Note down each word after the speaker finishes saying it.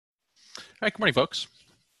Hi, good morning, folks.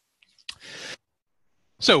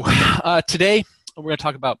 So today we're going to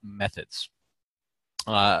talk about methods,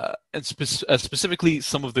 and specifically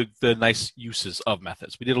some of the nice uses of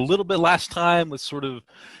methods. We did a little bit last time with sort of,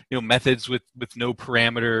 methods with no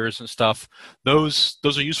parameters and stuff. Those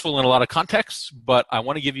are useful in a lot of contexts, but I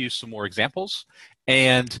want to give you some more examples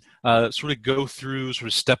and sort of go through sort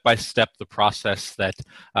of step by step the process that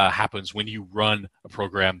happens when you run a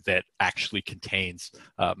program that actually contains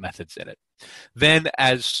methods in it. Then,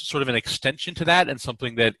 as sort of an extension to that, and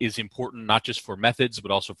something that is important not just for methods, but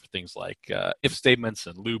also for things like if statements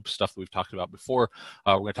and loops, stuff that we've talked about before,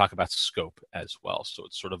 we're going to talk about scope as well. So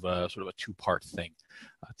it's sort of a two-part thing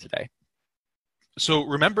today. So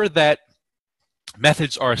remember that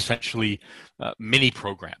methods are essentially mini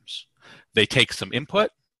programs. They take some input,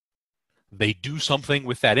 they do something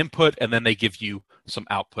with that input, and then they give you some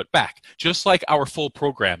output back, just like our full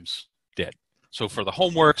programs did. So for the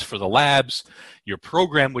homeworks, for the labs, your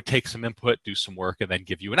program would take some input, do some work, and then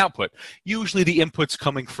give you an output. Usually the input's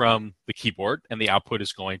coming from the keyboard, and the output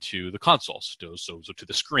is going to the console, so to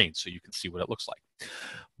the screen, so you can see what it looks like.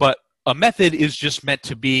 But a method is just meant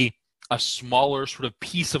to be a smaller sort of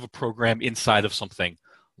piece of a program inside of something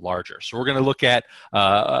larger. So we're going to look at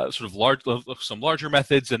some larger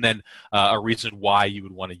methods, and then a reason why you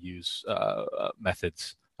would want to use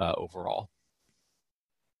methods overall.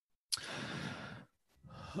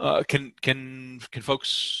 Can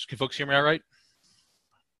folks hear me all right?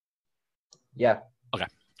 Yeah. Okay,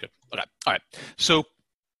 good. Okay, all right. So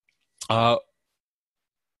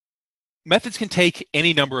methods can take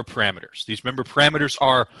any number of parameters. These parameters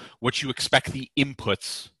are what you expect the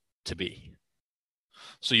inputs to be.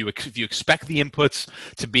 So if you expect the inputs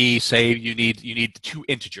to be, say, you need 2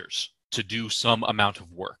 integers to do some amount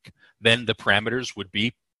of work, then the parameters would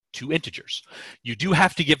be 2 integers. You do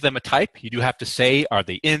have to give them a type. You do have to say, are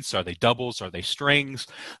they ints? Are they doubles? Are they strings?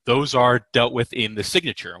 Those are dealt with in the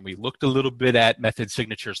signature. And we looked a little bit at method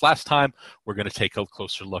signatures last time. We're going to take a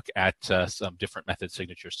closer look at some different method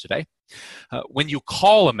signatures today. When you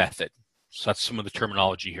call a method, so that's some of the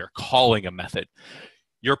terminology here, calling a method,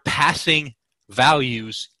 you're passing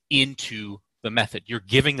values into the method. You're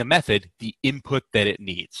giving the method the input that it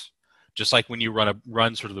needs. Just like when you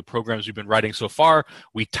run sort of the programs we've been writing so far,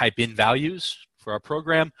 we type in values for our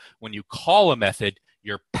program. When you call a method,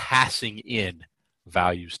 you're passing in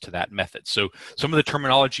values to that method. So some of the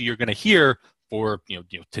terminology you're going to hear for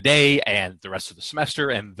today and the rest of the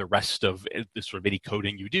semester and the rest of the sort of any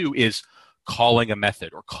coding you do is calling a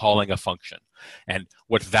method or calling a function. And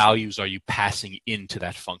what values are you passing into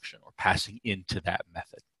that function or passing into that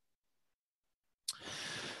method?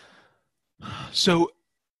 So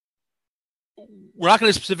we're not going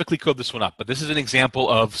to specifically code this one up, but this is an example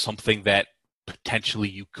of something that potentially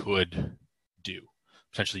you could do.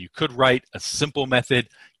 Potentially you could write a simple method,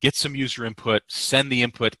 get some user input, send the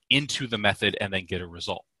input into the method, and then get a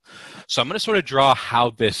result. So I'm going to sort of draw how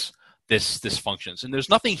this functions. And there's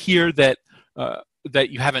nothing here that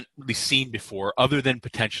you haven't really seen before other than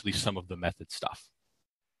potentially some of the method stuff.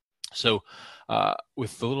 So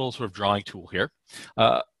with the little sort of drawing tool here,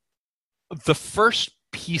 the first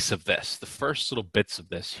piece of this, the first little bits of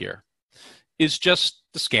this here, is just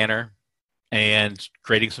the scanner and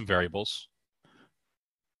creating some variables,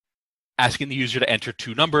 asking the user to enter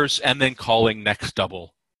 2 numbers, and then calling next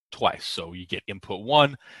double twice. So you get input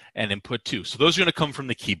 1 and input 2. So those are going to come from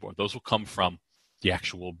the keyboard. Those will come from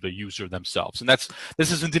the user themselves. And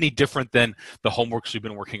this isn't any different than the homeworks we've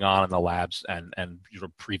been working on in the labs and your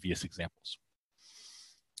previous examples.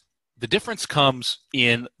 The difference comes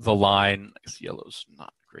in the line. I guess yellow's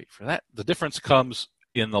not great for that. The difference comes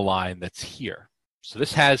in the line that's here. So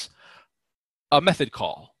this has a method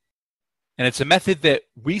call. And it's a method that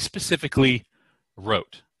we specifically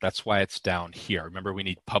wrote. That's why it's down here. Remember, we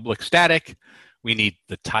need public static. We need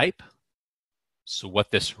the type. So what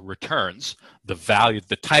this returns, the value,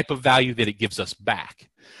 the type of value that it gives us back,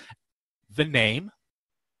 the name,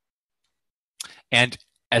 and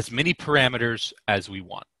as many parameters as we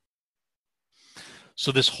want.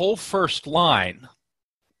 So this whole first line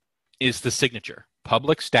is the signature.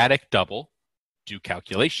 Public static double, do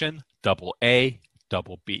calculation, double A,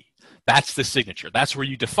 double B. That's the signature. That's where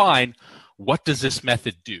you define what does this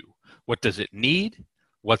method do? What does it need?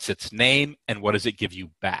 What's its name? And what does it give you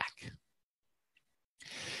back?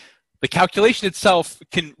 The calculation itself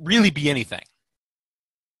can really be anything.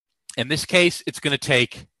 In this case, it's going to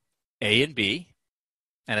take A and B,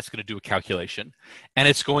 and it's going to do a calculation, and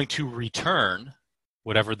it's going to return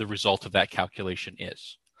whatever the result of that calculation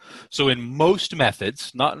is. So in most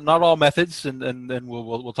methods, not all methods, and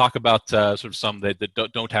we'll talk about sort of some that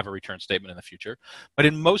don't have a return statement in the future, but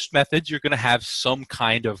in most methods, you're going to have some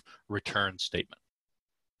kind of return statement.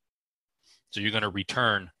 So you're going to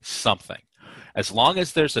return something. As long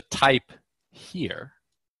as there's a type here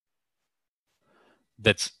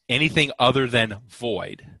that's anything other than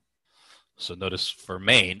void. So notice for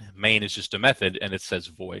main is just a method, and it says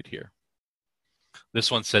void here. This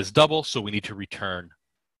one says double, so we need to return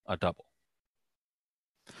a double.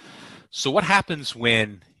 So what happens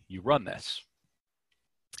when you run this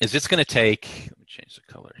is it's going to take, let me change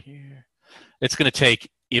the color here. It's going to take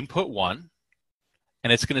input 1,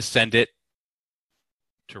 and it's going to send it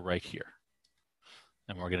to right here.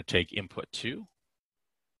 And we're going to take input 2,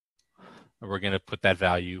 and we're going to put that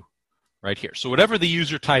value right here. So whatever the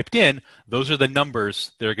user typed in, those are the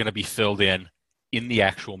numbers that are going to be filled in the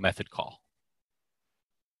actual method call.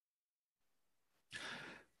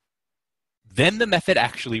 Then the method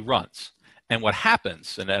actually runs. And what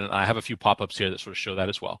happens, and I have a few pop-ups here that sort of show that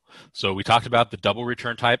as well. So we talked about the double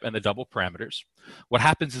return type and the double parameters. What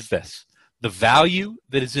happens is this. The value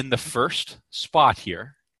that is in the first spot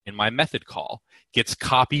here in my method call gets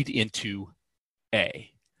copied into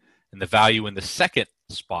A. And the value in the second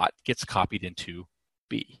spot gets copied into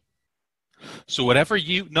B. So whatever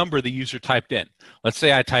number the user typed in, let's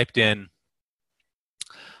say I typed in,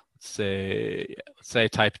 let's say I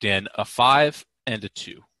typed in a 5 and a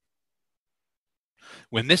 2.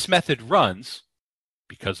 When this method runs,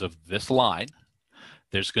 because of this line,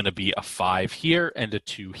 there's going to be a 5 here and a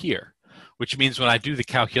 2 here, which means when I do the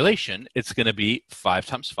calculation, it's going to be 5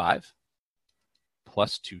 times 5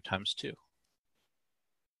 plus 2 times 2.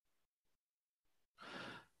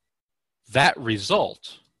 That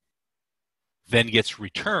result then gets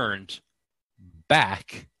returned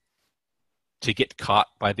back to get caught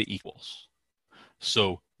by the equals.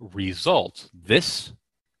 So result, this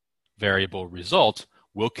variable result,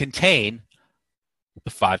 will contain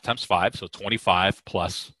the 5 times 5, so 25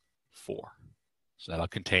 plus 4. So that'll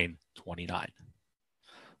contain 29.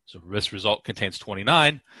 So this result contains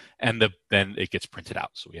 29, and then it gets printed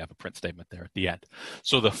out. So we have a print statement there at the end.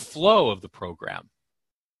 So the flow of the program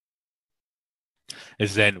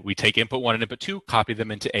is then we take input 1 and input 2, copy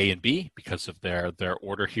them into A and B because of their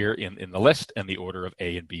order here in the list and the order of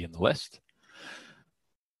A and B in the list.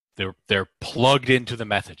 They're plugged into the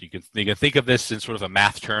method. You can think of this in sort of a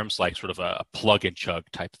math terms, like sort of a plug and chug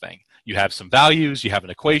type thing. You have some values, you have an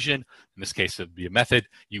equation. In this case, it would be a method.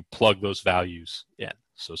 You plug those values in.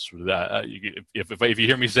 So sort of if you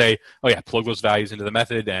hear me say, oh yeah, plug those values into the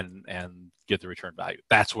method and get the return value,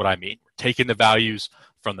 that's what I mean. We're taking the values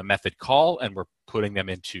from the method call and we're putting them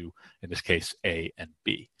into, in this case, A and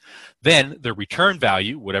B. Then the return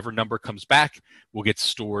value, whatever number comes back, will get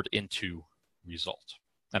stored into result.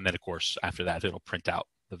 And then, of course, after that, it'll print out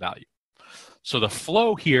the value. So the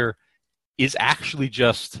flow here is actually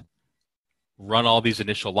just run all these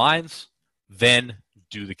initial lines, then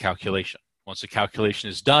do the calculation. Once the calculation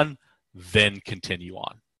is done, then continue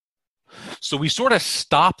on. So we sort of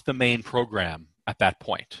stop the main program at that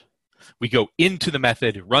point. We go into the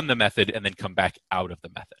method, run the method, and then come back out of the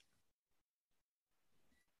method.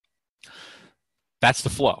 That's the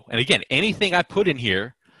flow. And again, anything I put in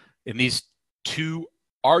here, in these two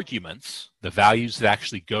arguments, the values that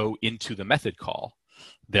actually go into the method call,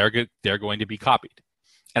 they're going to be copied.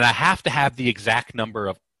 And I have to have the exact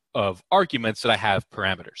number of arguments that I have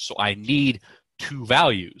parameters. So I need 2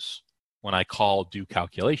 values when I call do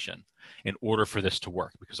calculation in order for this to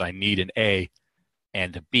work, because I need an A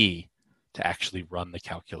and a B to actually run the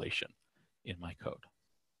calculation in my code.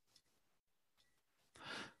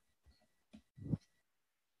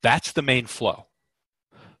 That's the main flow.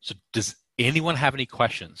 So does anyone have any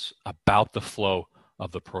questions about the flow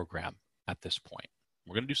of the program at this point?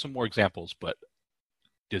 We're going to do some more examples, but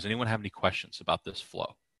does anyone have any questions about this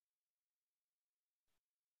flow?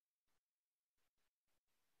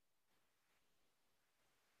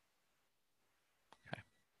 Okay.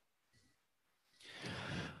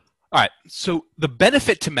 All right, so the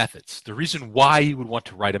benefit to methods, the reason why you would want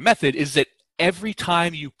to write a method is that every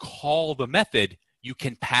time you call the method, you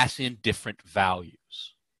can pass in different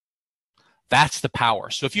values. That's the power.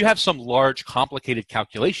 So if you have some large, complicated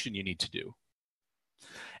calculation you need to do,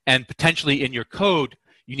 and potentially in your code,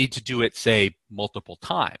 you need to do it, say, multiple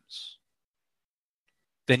times,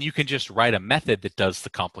 then you can just write a method that does the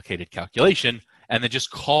complicated calculation and then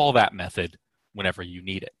just call that method whenever you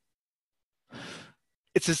need it.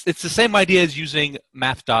 It's the same idea as using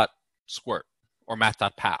math.squirt or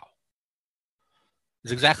math.pow.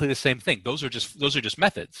 It's exactly the same thing. Those are just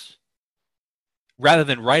methods. rather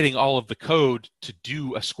than writing all of the code to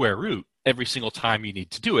do a square root every single time you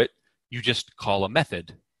need to do it, you just call a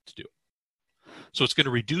method to do it. So it's going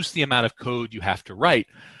to reduce the amount of code you have to write,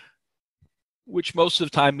 which most of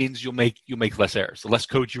the time means you'll make less errors. The less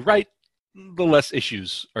code you write, the less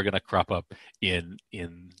issues are going to crop up in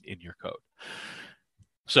your code.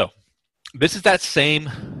 So this is that same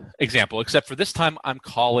example, except for this time I'm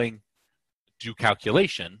calling do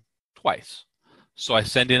calculation twice. So I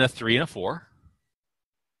send in a 3 and a 4.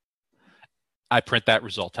 I print that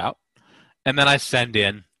result out. And then I send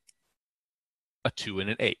in a 2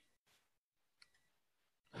 and an 8.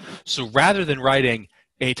 So rather than writing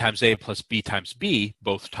a times a plus b times b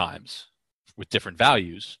both times with different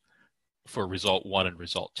values for result 1 and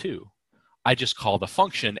result 2, I just call the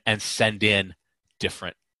function and send in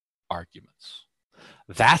different arguments.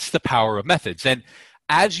 That's the power of methods. And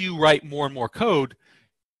as you write more and more code,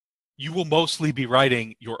 you will mostly be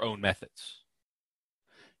writing your own methods.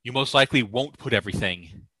 You most likely won't put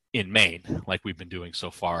everything in main like we've been doing so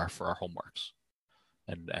far for our homeworks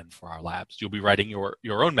and for our labs. You'll be writing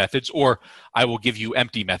your own methods, or I will give you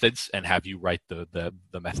empty methods and have you write the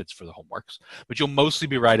methods for the homeworks. But you'll mostly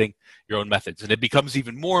be writing your own methods. And it becomes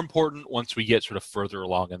even more important once we get sort of further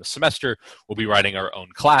along in the semester. We'll be writing our own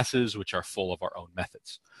classes, which are full of our own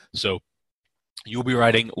methods. So you'll be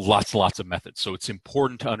writing lots and lots of methods. So it's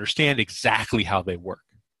important to understand exactly how they work.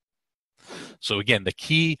 So again,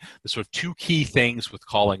 the sort of two key things with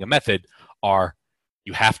calling a method are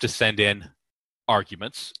you have to send in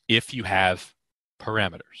arguments if you have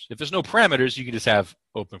parameters. If there's no parameters, you can just have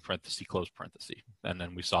open parenthesis, close parenthesis. And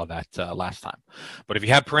then we saw that last time. But if you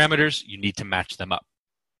have parameters, you need to match them up.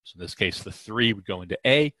 So in this case, the 3 would go into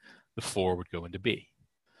A, the 4 would go into B.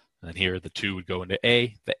 And then here, the 2 would go into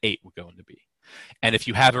A, the 8 would go into B. And if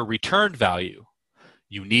you have a returned value,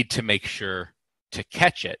 you need to make sure to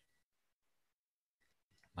catch it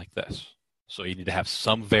like this. So you need to have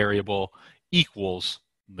some variable equals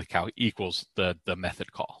the method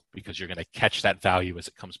call, because you're going to catch that value as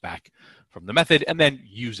it comes back from the method and then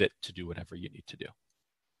use it to do whatever you need to do.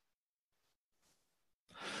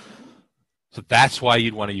 So that's why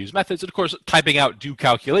you'd want to use methods. And of course, typing out do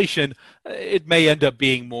calculation, it may end up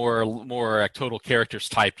being more total characters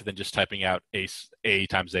typed than just typing out a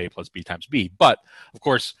times a plus b times b. But of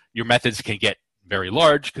course, your methods can get very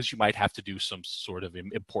large because you might have to do some sort of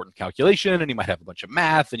important calculation, and you might have a bunch of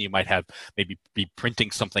math, and you might have maybe be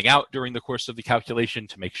printing something out during the course of the calculation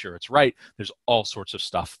to make sure it's right. There's all sorts of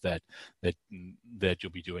stuff that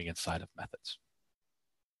you'll be doing inside of methods.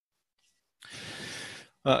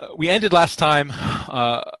 We ended last time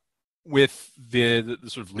with the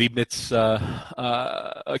sort of Leibniz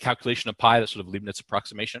calculation of pi, the sort of Leibniz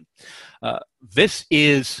approximation. This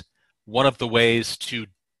is one of the ways to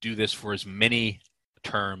do this for as many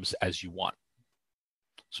terms as you want.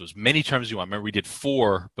 So as many terms as you want. Remember, we did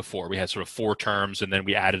 4 before. We had sort of 4 terms, and then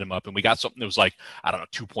we added them up, and we got something that was like, I don't know,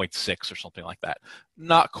 2.6 or something like that.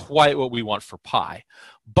 Not quite what we want for pi,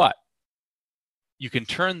 but you can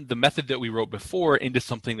turn the method that we wrote before into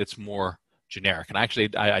something that's more generic. And actually,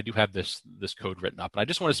 I do have this code written up, and I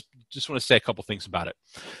just want to say a couple things about it.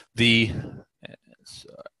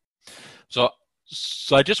 So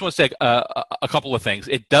I just want to say a couple of things.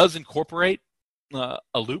 It does incorporate a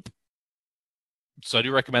loop. So I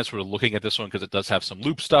do recommend sort of looking at this one because it does have some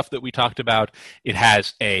loop stuff that we talked about. It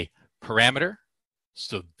has a parameter.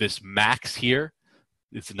 So this max here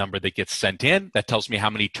is the number that gets sent in. That tells me how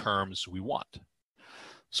many terms we want.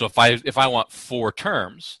 So if I want 4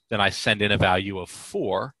 terms, then I send in a value of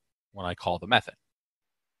 4 when I call the method.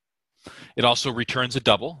 It also returns a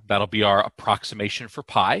double. That'll be our approximation for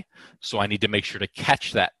pi. So I need to make sure to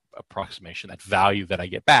catch that approximation, that value that I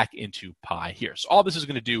get back into pi here. So all this is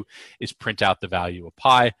going to do is print out the value of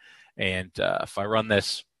pi. And if I run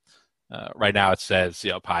this, right now it says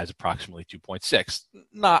pi is approximately 2.6.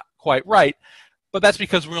 Not quite right, but that's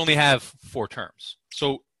because we only have 4 terms.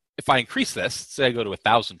 So if I increase this, say I go to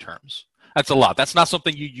 1,000 terms, that's a lot. That's not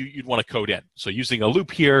something you'd want to code in. So using a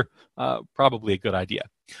loop here, probably a good idea.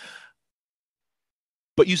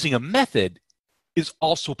 But using a method is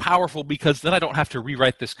also powerful because then I don't have to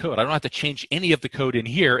rewrite this code. I don't have to change any of the code in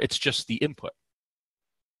here. It's just the input.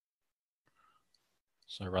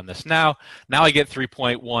 So I run this now. Now I get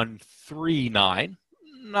 3.139.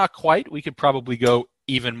 Not quite. We could probably go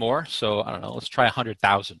even more. So I don't know. Let's try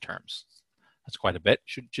 100,000 terms. That's quite a bit.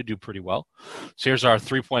 Should do pretty well. So here's our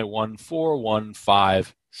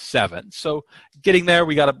 3.14157. So getting there,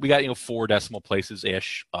 we got 4 decimal places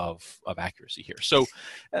ish of accuracy here. So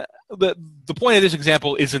the point of this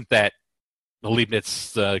example isn't that the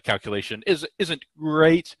Leibniz calculation isn't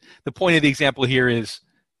great. The point of the example here is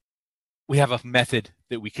we have a method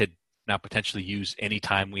that we could now potentially use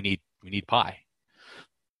anytime we need pi.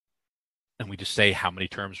 And we just say how many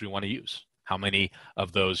terms we want to use. How many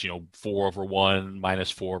of those, 4 over 1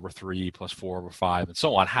 minus 4 over 3 plus 4 over 5 and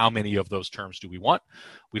so on. How many of those terms do we want?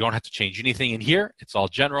 We don't have to change anything in here. It's all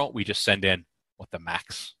general. We just send in what the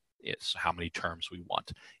max is, how many terms we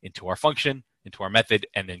want into our function, into our method,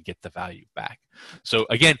 and then get the value back. So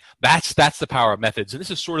again, that's the power of methods. And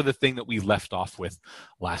this is sort of the thing that we left off with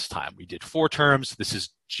last time. We did 4 terms. This is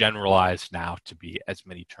generalized now to be as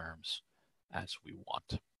many terms as we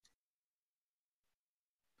want.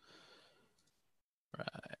 Right.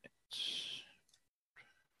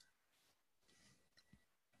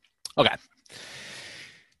 Okay.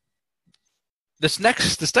 This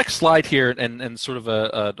next slide here and sort of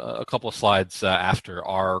a couple of slides after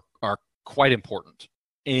are quite important,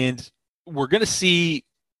 and we're going to see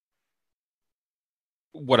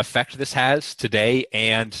what effect this has today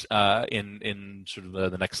and in sort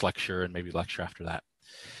of the next lecture and maybe lecture after that.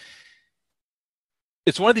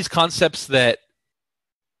 It's one of these concepts that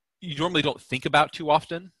you normally don't think about too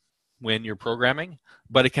often when you're programming,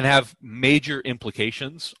 but it can have major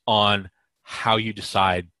implications on how you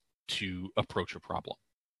decide to approach a problem.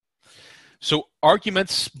 So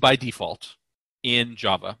arguments by default in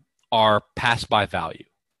Java are passed by value.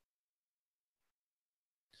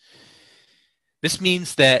 This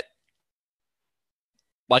means that,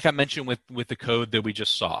 like I mentioned with the code that we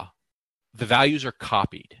just saw, the values are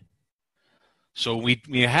copied. So we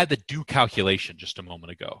had the do calculation just a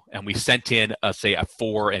moment ago, and we sent in, say, a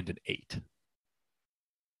 4 and an 8.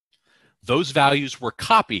 Those values were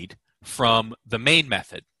copied from the main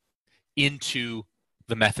method into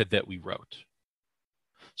the method that we wrote.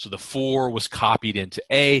 So the 4 was copied into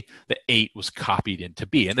A, the 8 was copied into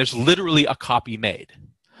B, and there's literally a copy made.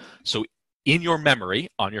 So in your memory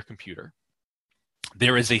on your computer,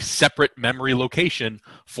 there is a separate memory location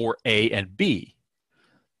for A and B,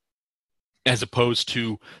 as opposed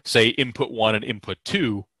to, say, input 1 and input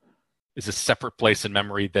 2 is a separate place in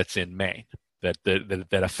memory that's in main, that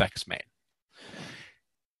affects main.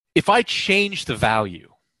 If I change the value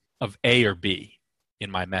of A or B in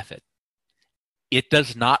my method, it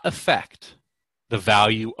does not affect the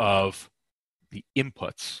value of the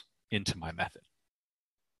inputs into my method.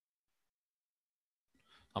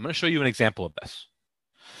 I'm going to show you an example of this.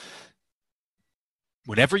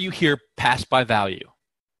 Whenever you hear pass by value,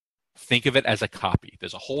 think of it as a copy.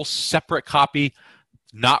 There's a whole separate copy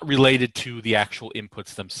not related to the actual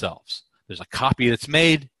inputs themselves. There's a copy that's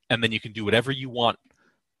made, and then you can do whatever you want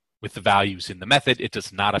with the values in the method. It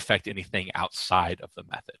does not affect anything outside of the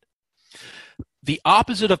method. The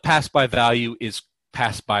opposite of pass by value is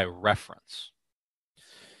pass by reference.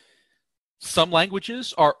 Some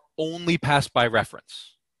languages are only pass by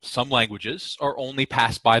reference. Some languages are only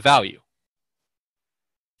pass by value.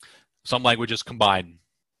 Some languages combine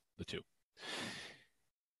the two.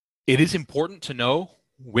 It is important to know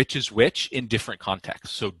which is which in different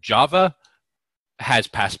contexts. So Java has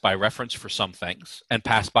pass by reference for some things and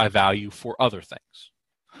pass by value for other things.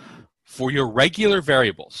 For your regular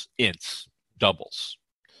variables, ints, doubles,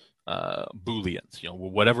 booleans,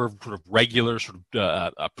 whatever sort of regular sort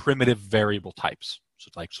of primitive variable types,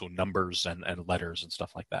 so numbers and letters and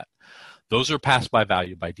stuff like that, those are passed by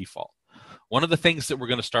value by default. One of the things that we're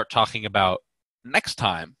going to start talking about next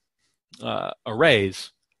time,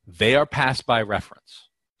 arrays, they are passed by reference.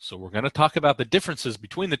 So we're going to talk about the differences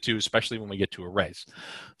between the two, especially when we get to arrays.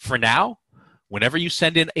 For now, whenever you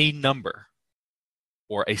send in a number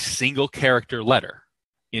or a single character letter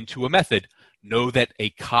into a method, know that a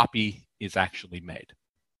copy is actually made.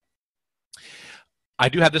 I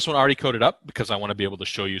do have this one already coded up because I want to be able to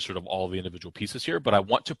show you sort of all the individual pieces here, but I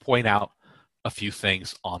want to point out a few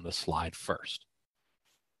things on the slide first.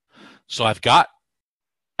 So I've got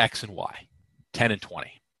X and Y, 10 and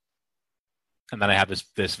 20. And then I have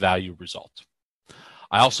this value result.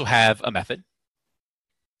 I also have a method.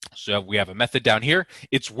 So we have a method down here.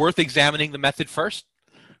 It's worth examining the method first.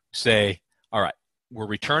 Say, all right, we're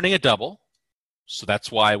returning a double. So that's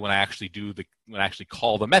why when I actually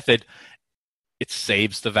call the method, it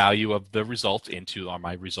saves the value of the result into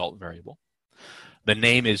my result variable. The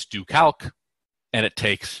name is doCalc, and it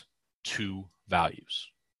takes 2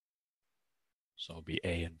 values. So it'll be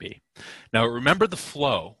A and B. Now remember the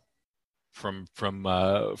flow from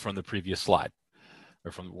the previous slide,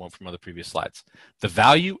 or from other previous slides. The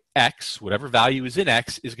value X, whatever value is in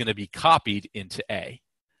X, is going to be copied into A,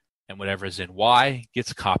 and whatever is in Y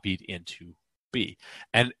gets copied into B.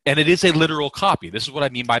 And it is a literal copy. This is what I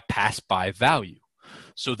mean by pass by value.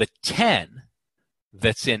 So the 10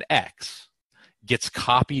 that's in X gets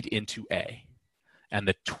copied into A, and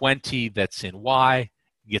the 20 that's in y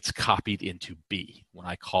gets copied into b when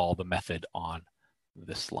I call the method on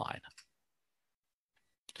this line.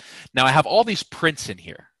 Now I have all these prints in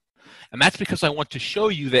here, and that's because I want to show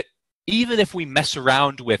you that even if we mess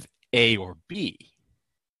around with a or b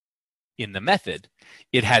in the method,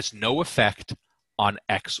 it has no effect on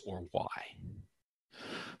x or y.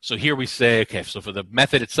 So here we say, okay, so for the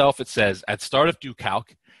method itself, it says at start of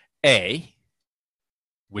doCalc, a,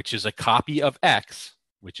 which is a copy of x,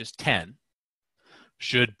 which is 10,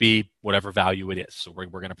 should be whatever value it is. So we're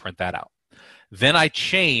going to print that out. Then I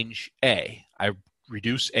change a. I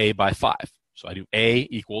reduce a by 5. So I do a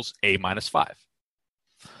equals a minus 5.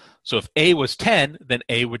 So if a was 10, then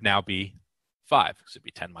a would now be 5. Because it'd be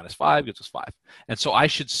 10 minus 5 gives us 5. And so I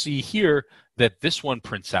should see here that this one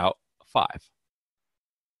prints out 5.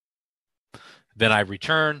 Then I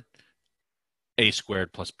return a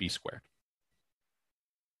squared plus b squared.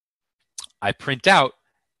 I print out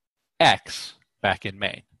x back in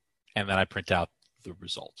main, and then I print out the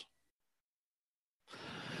result.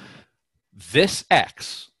 This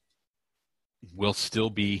x will still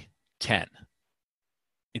be 10.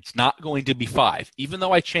 It's not going to be 5. Even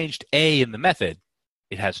though I changed a in the method,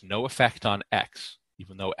 it has no effect on x,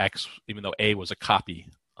 even though a was a copy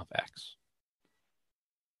of x.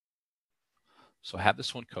 So I have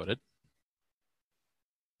this one coded.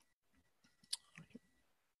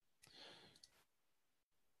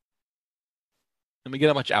 And we get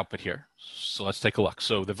a bunch of output here. So let's take a look.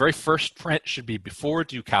 So the very first print should be before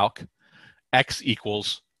doCalc, x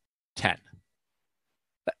equals 10.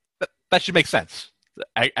 That should make sense.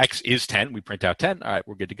 X is 10. We print out 10. All right,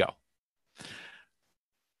 we're good to go.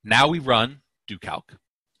 Now we run doCalc.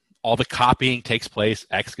 All the copying takes place.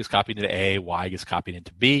 X gets copied into A, Y gets copied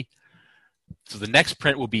into B. So the next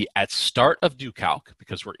print will be at start of doCalc,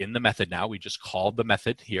 because we're in the method now. We just called the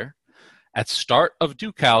method here. At start of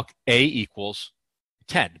doCalc, A equals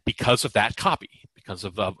 10 because of that copy, because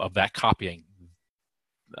of that copying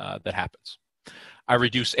that happens. I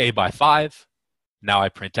reduce A by 5. Now I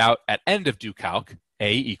print out at end of doCalc,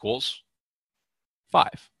 A equals 5.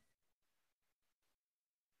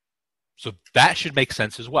 So that should make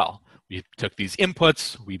sense as well. We took these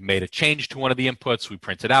inputs, we made a change to one of the inputs, we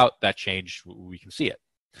printed out, that change, we can see it.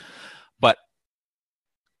 But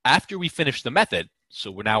after we finish the method,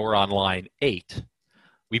 so now we're on line 8,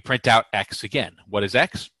 we print out x again. What is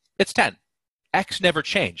x? It's 10. X never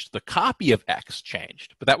changed. The copy of x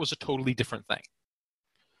changed, but that was a totally different thing.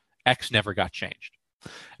 X never got changed.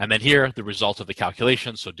 And then here, the result of the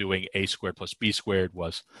calculation, so doing a squared plus b squared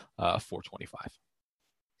was 425.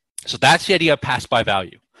 So that's the idea of pass by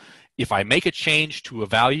value. If I make a change to a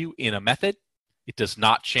value in a method, it does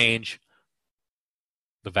not change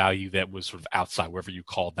the value that was sort of outside, wherever you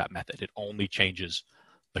called that method. It only changes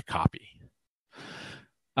the copy.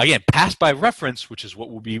 Again, pass by reference, which is what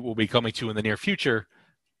we'll be coming to in the near future,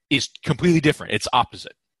 is completely different. It's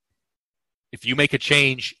opposite. If you make a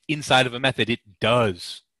change inside of a method, it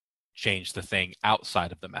does change the thing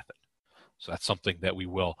outside of the method. So that's something that we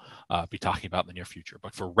will be talking about in the near future.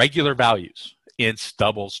 But for regular values, ints,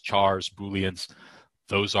 doubles, chars, booleans,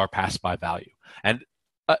 those are pass by value. And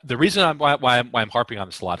the reason why I'm harping on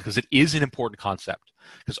this a lot, because it is an important concept.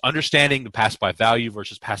 Because understanding the pass by value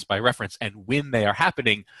versus pass by reference and when they are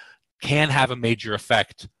happening can have a major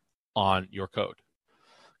effect on your code.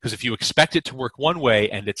 Because if you expect it to work one way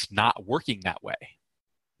and it's not working that way,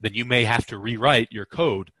 then you may have to rewrite your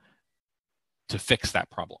code to fix that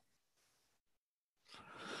problem.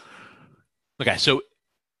 Okay, so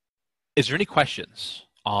is there any questions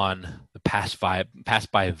on the pass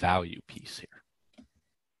by value piece here?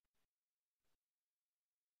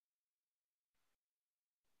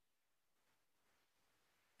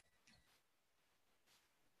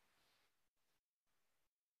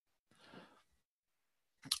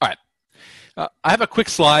 All right. I have a quick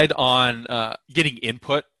slide on getting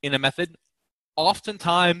input in a method.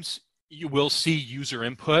 Oftentimes, you will see user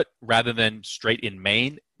input rather than straight in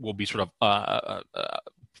main will be sort of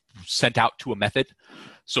sent out to a method.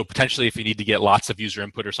 So potentially, if you need to get lots of user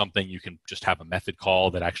input or something, you can just have a method call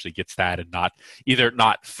that actually gets that and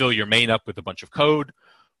not fill your main up with a bunch of code,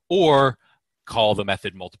 or call the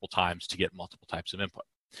method multiple times to get multiple types of input.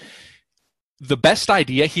 The best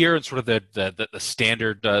idea here, and sort of the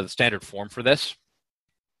standard form for this,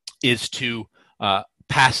 is to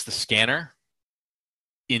pass the scanner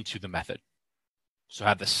into the method. So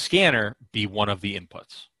have the scanner be one of the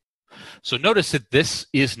inputs. So notice that this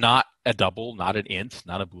is not a double, not an int,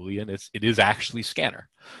 not a boolean. It is actually scanner.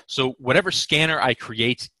 So whatever scanner I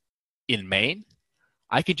create in main,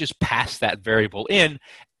 I can just pass that variable in,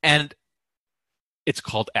 and it's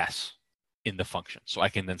called s. in the function. So I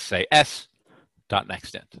can then say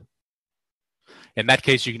s.nextInt. In that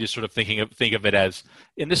case, you can just sort of think of it as,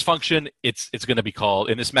 in this function, it's going to be called,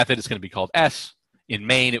 in this method, it's going to be called s. In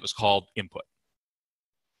main, it was called input.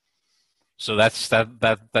 So that's sort of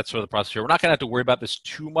the process here. We're not going to have to worry about this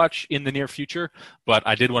too much in the near future, but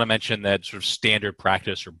I did want to mention that sort of standard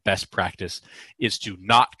practice or best practice is to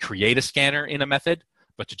not create a scanner in a method,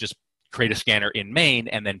 but to just create a scanner in main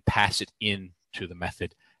and then pass it into the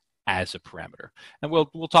method as a parameter. And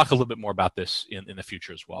we'll talk a little bit more about this in the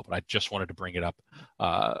future as well, but I just wanted to bring it up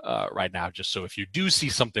right now, just so if you do see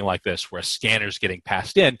something like this where a scanner is getting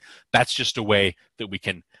passed in, that's just a way that we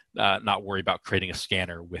can not worry about creating a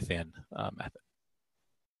scanner within a method.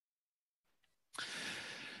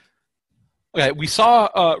 Okay, we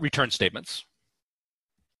saw return statements.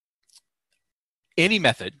 Any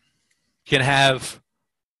method can have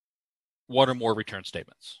one or more return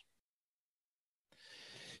statements.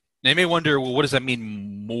 Now you may wonder, well, what does that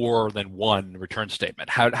mean, more than one return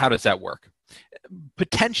statement? How does that work?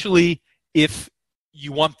 Potentially, if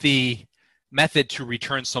you want the method to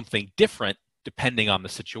return something different depending on the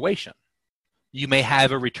situation, you may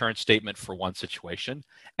have a return statement for one situation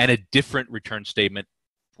and a different return statement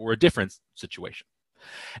for a different situation.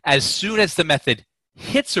 As soon as the method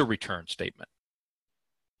hits a return statement,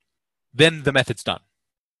 then the method's done.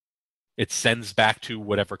 It sends back to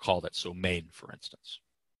whatever called it, so main, for instance.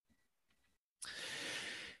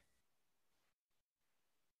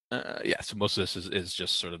 So most of this is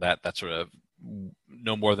just sort of that sort of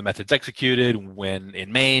no more of the methods executed when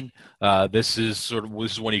in main. This is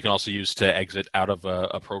one you can also use to exit out of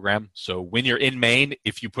a program. So when you're in main,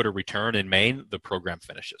 if you put a return in main, the program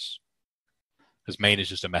finishes, because main is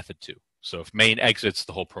just a method too. So if main exits,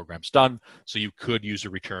 the whole program's done. So you could use a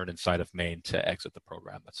return inside of main to exit the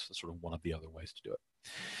program. That's sort of one of the other ways to do it.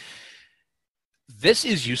 This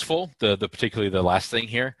is useful, particularly the last thing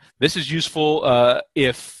here. This is useful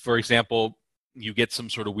if, for example, you get some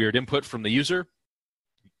sort of weird input from the user.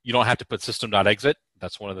 You don't have to put system.exit.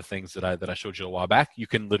 That's one of the things that I showed you a while back. You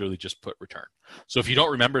can literally just put return. So if you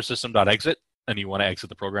don't remember system.exit and you want to exit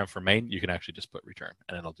the program from main, you can actually just put return,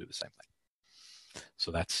 and it'll do the same thing.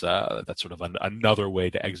 So that's sort of another way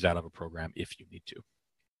to exit out of a program if you need to.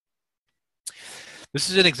 This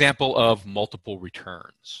is an example of multiple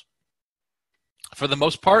returns. For the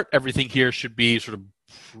most part, everything here should be sort of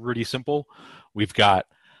pretty simple. We've got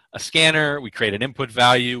a scanner, we create an input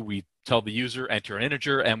value, we tell the user enter an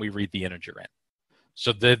integer, and we read the integer in.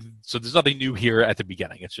 So there's nothing new here at the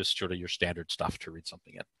beginning. It's just sort of your standard stuff to read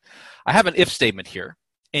something in. I have an if statement here,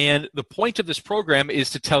 and the point of this program is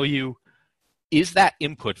to tell you, is that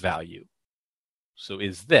input value, so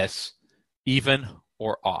is this even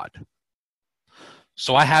or odd?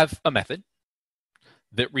 So I have a method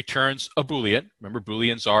that returns a Boolean. Remember,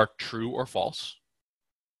 Booleans are true or false.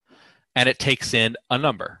 And it takes in a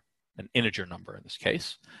number, an integer number in this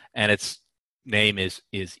case, and its name is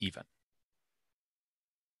even.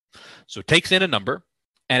 So it takes in a number,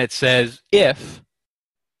 and it says if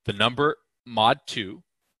the number mod 2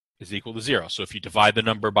 is equal to 0. So if you divide the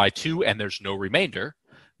number by 2 and there's no remainder,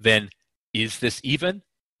 then is this even?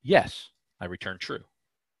 Yes, I return true.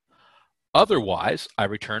 Otherwise, I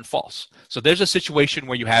return false. So there's a situation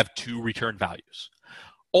where you have two return values.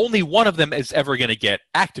 Only one of them is ever going to get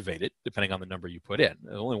activated, depending on the number you put in.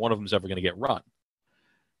 Only one of them is ever going to get run.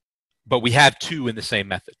 But we have two in the same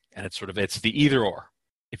method, and it's the either or.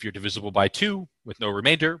 If you're divisible by 2 with no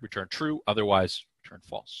remainder, return true. Otherwise, return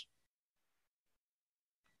false.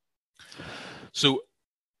 So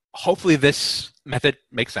hopefully this method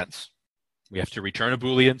makes sense. We have to return a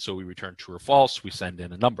Boolean, so we return true or false. We send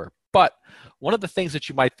in a number. But one of the things that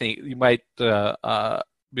you might be a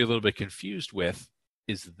little bit confused with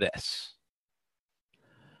is this.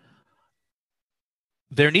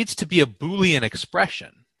 There needs to be a Boolean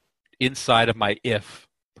expression inside of my if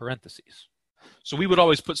parentheses. So we would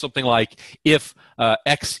always put something like if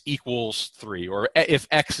x equals 3 or if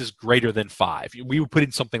x is greater than 5. We would put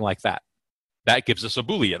in something like that. That gives us a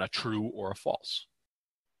Boolean, a true or a false.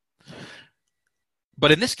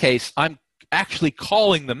 But in this case, I'm actually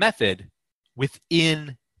calling the method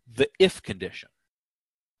within the if condition.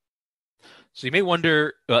 So you may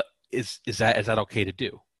wonder, is that okay to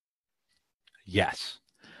do? Yes.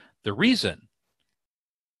 The reason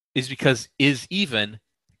is because is even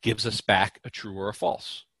gives us back a true or a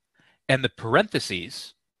false. And the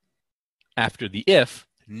parentheses after the if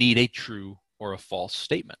need a true or a false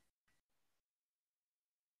statement.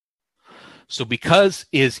 So because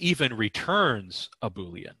is even returns a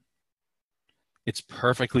Boolean, it's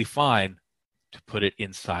perfectly fine to put it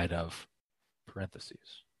inside of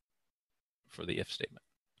parentheses for the if statement.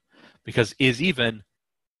 because isEven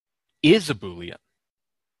is a Boolean.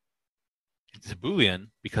 It's a Boolean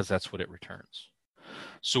because that's what it returns.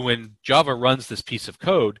 So when Java runs this piece of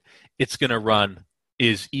code, it's going to run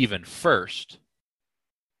isEven first,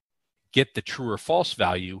 get the true or false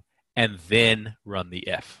value, and then run the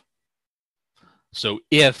if. So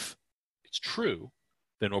if it's true,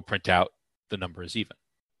 then we'll print out the number is even.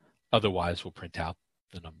 Otherwise, we'll print out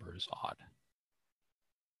the number is odd.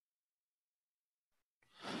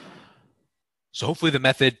 So hopefully the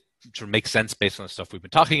method sort of makes sense based on the stuff we've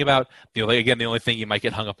been talking about. The only thing you might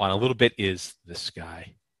get hung up on a little bit is this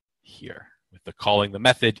guy here with the calling the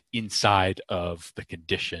method inside of the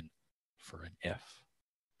condition for an if.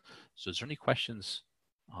 So is there any questions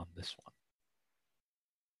on this one?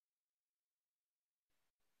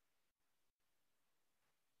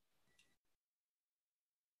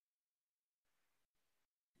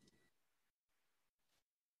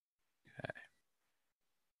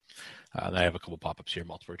 Then I have a couple pop-ups here,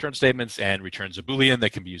 multiple return statements, and returns a Boolean that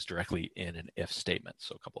can be used directly in an if statement.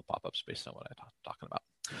 So a couple of pop-ups based on what I'm talking about.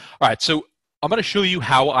 All right, so I'm going to show you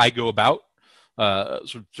how I go about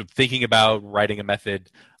sort of thinking about writing a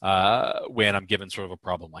method when I'm given sort of a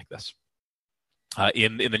problem like this.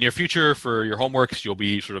 In the near future, for your homeworks, you'll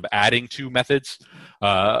be sort of adding two methods,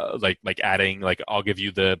 like adding, like I'll give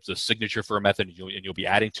you the signature for a method, and you'll be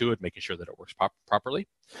adding to it, making sure that it works properly.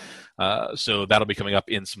 So that'll be coming up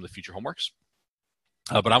in some of the future homeworks.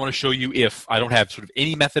 But I want to show you if I don't have sort of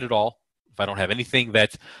any method at all, if I don't have anything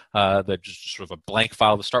that just sort of a blank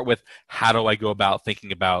file to start with, how do I go about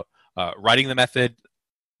thinking about writing the method?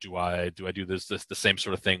 Do I do this the same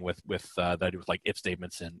sort of thing with that I do with like if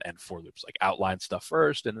statements and for loops, like outline stuff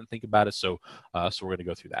first and then think about it. So we're going to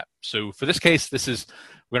go through that. So for this case, we're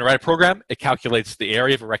going to write a program. It calculates the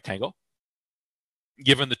area of a rectangle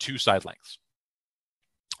given the two side lengths.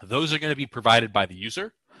 Those are going to be provided by the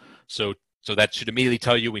user. So that should immediately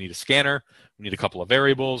tell you we need a scanner, we need a couple of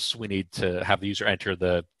variables, we need to have the user enter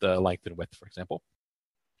the length and width, for example.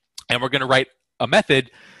 And we're going to write a method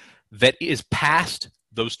that is passed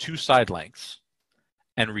those two side lengths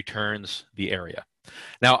and returns the area.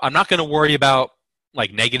 Now, I'm not going to worry about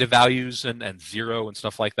like negative values and 0 and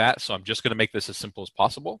stuff like that, so I'm just going to make this as simple as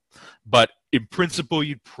possible. But in principle,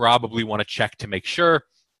 you'd probably want to check to make sure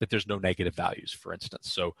that there's no negative values, for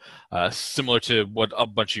instance. So similar to what a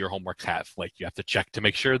bunch of your homeworks have, like you have to check to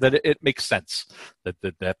make sure that it makes sense, that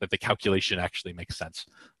the calculation actually makes sense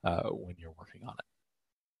when you're working on it.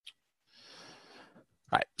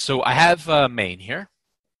 All right, so I have main here.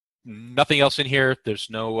 Nothing else in here. There's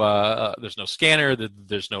no scanner.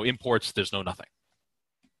 There's no imports. There's no nothing.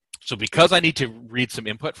 So because I need to read some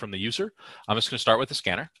input from the user, I'm just going to start with the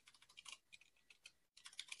scanner.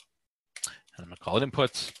 And I'm going to call it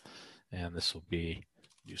inputs. And this will be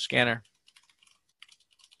new scanner.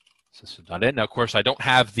 System.in. Now, of course, I don't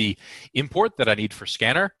have the import that I need for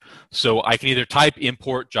scanner. So I can either type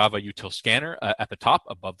import Java util scanner at the top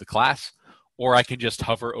above the class, or I can just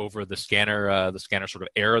hover over the scanner sort of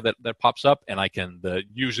error that pops up, and I can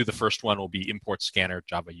usually the first one will be import scanner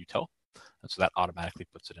Java util, and so that automatically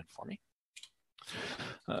puts it in for me.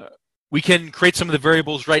 We can create some of the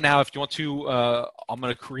variables right now if you want to. I'm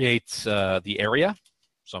going to create the area,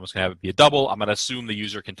 so I'm just going to have it be a double. I'm going to assume the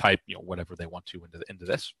user can type whatever they want to into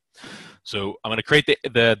this. So I'm going to create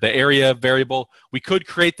the area variable. We could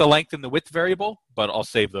create the length and the width variable, but I'll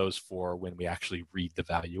save those for when we actually read the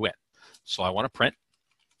value in. So I want to print,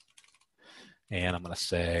 and I'm going to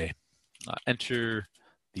say enter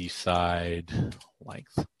the side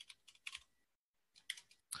length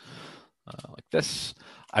like this.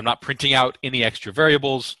 I'm not printing out any extra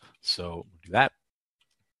variables, so we'll do that.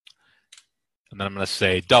 And then I'm going to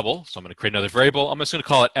say double, so I'm going to create another variable. I'm just going to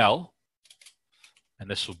call it L, and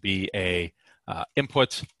this will be a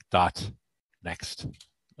input dot next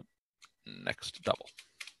double.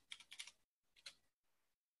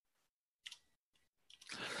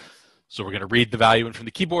 So we're going to read the value in from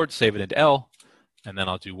the keyboard, save it into L, and then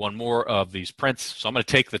I'll do one more of these prints. So I'm going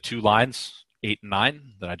to take the two lines, 8 and 9,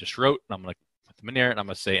 that I just wrote, and I'm going to put them in here, and I'm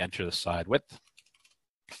going to say enter the side width.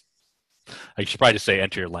 I should probably just say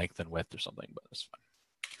enter your length and width or something, but that's fine.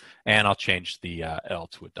 And I'll change the L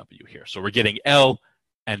to a W here. So we're getting L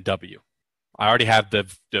and W. I already have the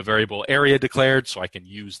variable area declared, so I can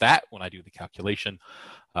use that when I do the calculation,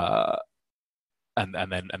 and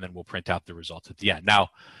then we'll print out the result at the end. Now,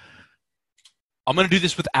 I'm going to do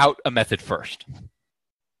this without a method first.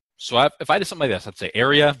 So if I did something like this, I'd say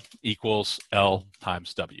area equals L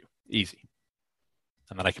times W. Easy.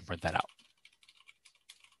 And then I can print that out.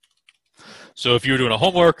 So if you were doing a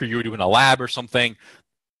homework or you were doing a lab or something,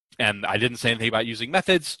 and I didn't say anything about using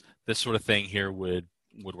methods, this sort of thing here would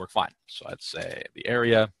would work fine. So I'd say the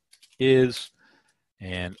area is,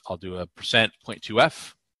 and I'll do a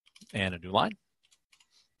 %.2f and a new line,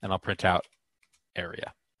 and I'll print out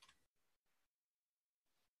area.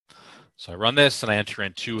 So I run this and I enter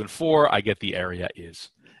in 2 and 4. I get the area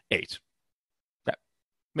is 8. That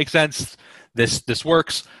makes sense. This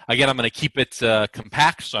works. Again, I'm going to keep it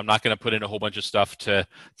compact, so I'm not going to put in a whole bunch of stuff to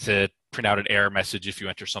print out an error message if you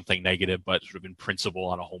enter something negative, but sort of in principle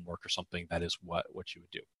on a homework or something, that is what you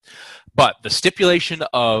would do. But the stipulation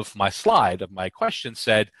of my slide, of my question,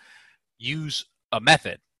 said use a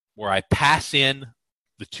method where I pass in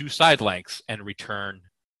the 2 side lengths and return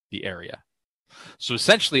the area. So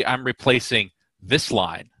essentially, I'm replacing this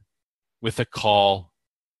line with a call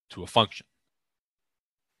to a function.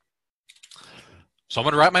 So I'm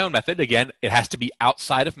going to write my own method. Again, it has to be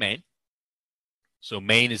outside of main. So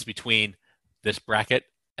main is between this bracket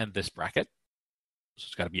and this bracket. So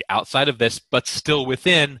it's got to be outside of this, but still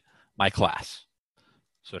within my class.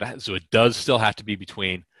 So it does still have to be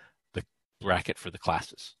between the bracket for the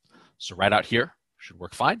classes. So right out here should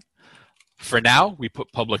work fine. For now, we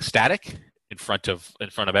put public static in front of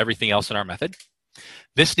everything else in our method.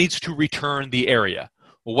 This needs to return the area.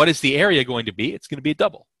 Well, what is the area going to be? It's going to be a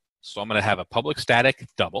double. So I'm going to have a public static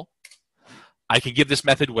double. I can give this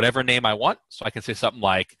method whatever name I want. So I can say something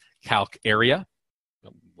like calc area,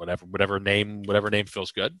 whatever name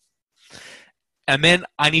feels good. And then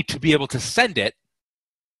I need to be able to send it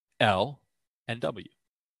L and W.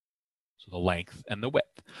 So the length and the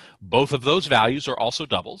width. Both of those values are also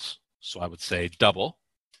doubles. So I would say double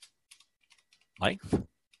length,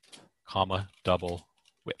 comma, double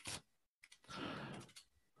width.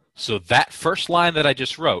 So that first line that I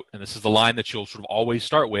just wrote, and this is the line that you'll sort of always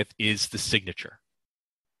start with, is the signature.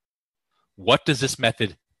 What does this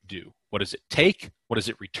method do? What does it take? What does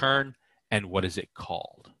it return? And what is it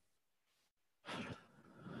called?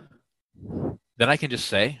 Then I can just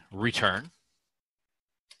say return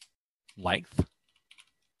length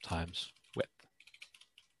times width.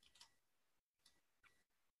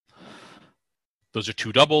 Those are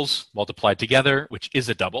 2 doubles multiplied together, which is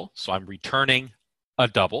a double. So I'm returning a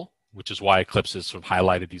double, which is why Eclipse has sort of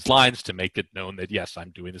highlighted these lines to make it known that, yes,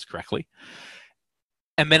 I'm doing this correctly.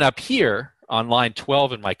 And then up here on line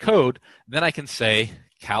 12 in my code, then I can say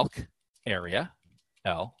calc area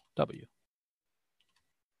LW.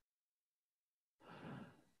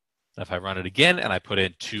 If I run it again and I put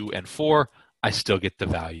in 2 and 4, I still get the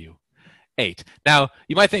value 8. Now,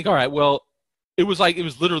 you might think, all right, well, it was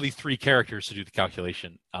literally 3 characters to do the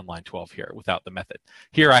calculation on line 12 here without the method.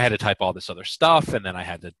 Here I had to type all this other stuff, and then I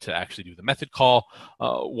had to actually do the method call.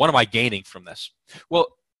 What am I gaining from this? Well,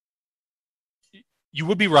 you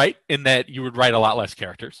would be right in that you would write a lot less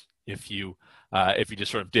characters if you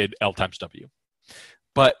just sort of did L times W.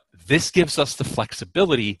 But this gives us the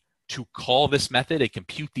flexibility to call this method and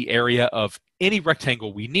compute the area of any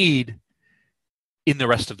rectangle we need in the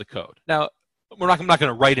rest of the code. Now, I'm not going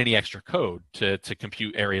to write any extra code to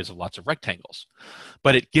compute areas of lots of rectangles,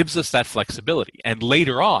 but it gives us that flexibility. And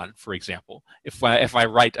later on, for example, if I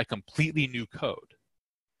write a completely new code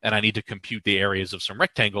and I need to compute the areas of some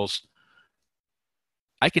rectangles,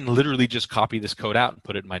 I can literally just copy this code out and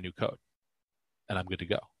put it in my new code, and I'm good to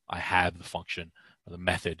go. I have the function or the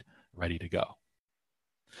method ready to go.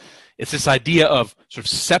 It's this idea of sort of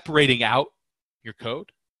separating out your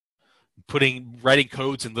code, writing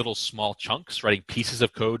codes in little small chunks, writing pieces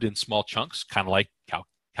of code in small chunks, kind of like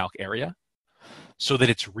calc area, so that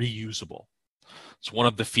it's reusable. So one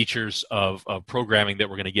of the features of programming that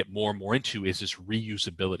we're going to get more and more into is this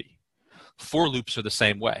reusability. For loops are the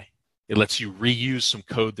same way. It lets you reuse some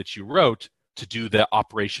code that you wrote to do the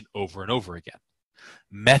operation over and over again.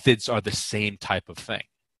 Methods are the same type of thing.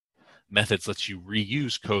 Methods lets you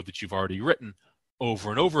reuse code that you've already written over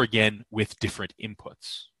and over again with different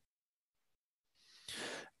inputs.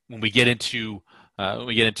 When we get into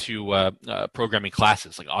programming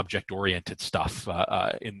classes like object-oriented stuff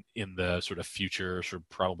in the sort of future, sort of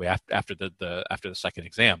probably after the second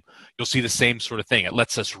exam, you'll see the same sort of thing. It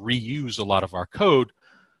lets us reuse a lot of our code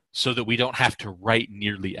so that we don't have to write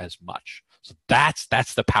nearly as much. So that's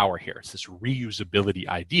the power here. It's this reusability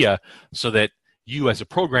idea, so that you as a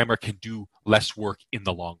programmer can do less work in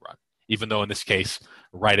the long run. Even though in this case,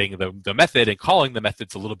 writing the method and calling the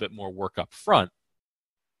method's a little bit more work up front,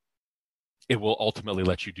 it will ultimately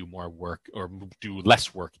let you do more work or do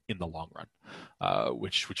less work in the long run,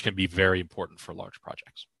 which can be very important for large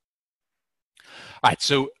projects. All right,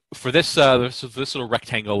 so for this little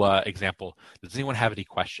rectangle example, does anyone have any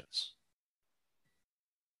questions?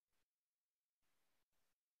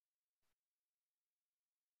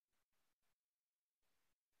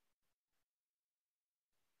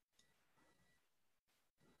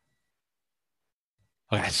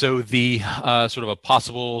 Okay, so the sort of a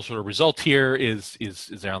possible sort of result here is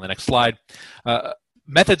there on the next slide.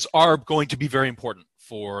 Methods are going to be very important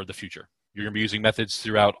for the future. You're going to be using methods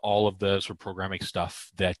throughout all of the sort of programming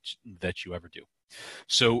stuff that you ever do.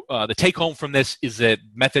 So the take home from this is that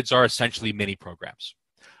methods are essentially mini programs.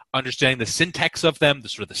 Understanding the syntax of them, the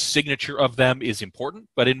sort of the signature of them is important,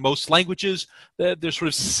 but in most languages, there's sort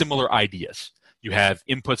of similar ideas. You have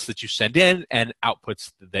inputs that you send in and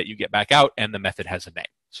outputs that you get back out, and the method has a name.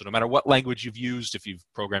 So no matter what language you've used, if you've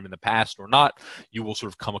programmed in the past or not, you will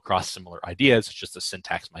sort of come across similar ideas. It's just the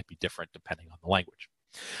syntax might be different depending on the language.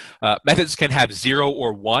 Methods can have 0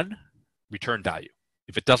 or 1 return value.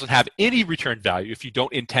 If it doesn't have any return value, if you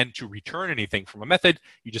don't intend to return anything from a method,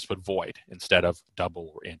 you just put void instead of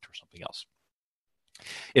double or int or something else.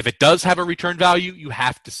 If it does have a return value, you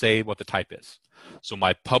have to say what the type is. So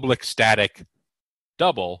my public static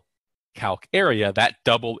double calc area, that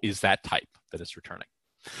double is that type that it's returning.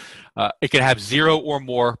 It can have 0 or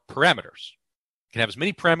more parameters. It can have as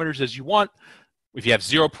many parameters as you want. If you have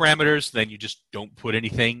 0 parameters, then you just don't put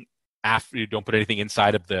anything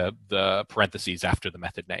inside of the parentheses after the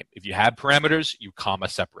method name. If you have parameters, you comma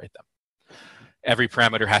separate them. Every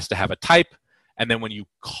parameter has to have a type, and then when you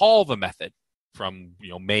call the method from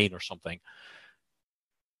main or something,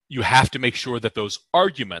 you have to make sure that those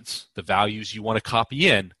arguments, the values you want to copy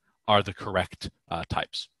in, are the correct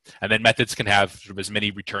types. And then methods can have sort of as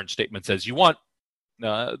many return statements as you want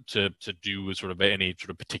to do sort of any sort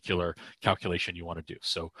of particular calculation you want to do.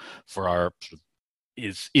 So for our sort of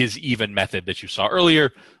is even method that you saw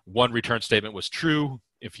earlier, one return statement was true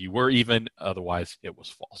if you were even, otherwise it was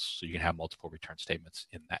false. So you can have multiple return statements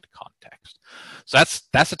in that context. So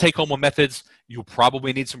that's the take home on methods. You'll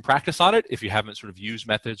probably need some practice on it if you haven't sort of used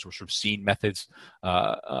methods or sort of seen methods at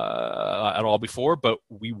all before, but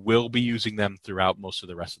we will be using them throughout most of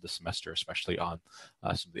the rest of the semester, especially on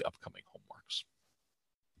some of the upcoming homeworks.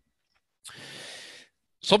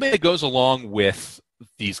 Something that goes along with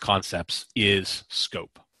these concepts is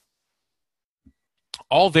scope.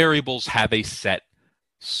 All variables have a set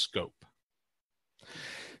scope.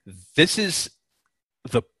 This is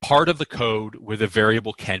the part of the code where the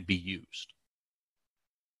variable can be used.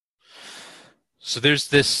 So there's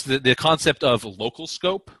the concept of local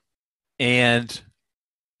scope and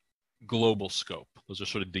global scope. Those are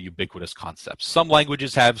sort of the ubiquitous concepts. Some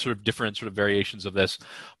languages have sort of different sort of variations of this,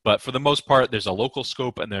 but for the most part, there's a local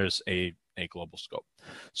scope and there's a global scope.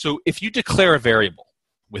 So if you declare a variable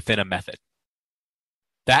within a method,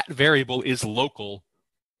 that variable is local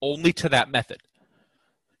only to that method.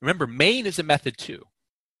 Remember, main is a method too.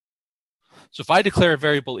 So if I declare a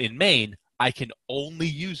variable in main, I can only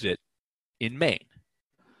use it in main.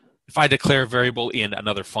 If I declare a variable in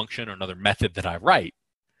another function or another method that I write,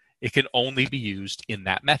 it can only be used in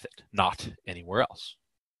that method, not anywhere else.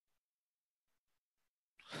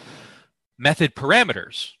 Method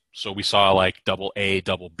parameters. So we saw like double A,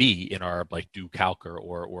 double B in our like do calc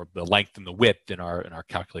or the length and the width in our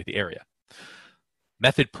calculate the area.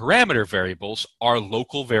 Method parameter variables are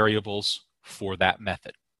local variables for that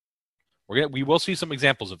method. We will see some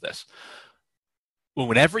examples of this.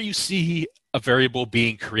 Whenever you see a variable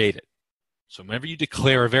being created, so whenever you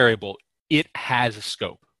declare a variable, it has a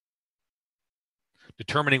scope.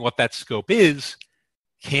 Determining what that scope is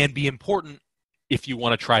can be important if you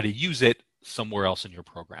want to try to use it somewhere else in your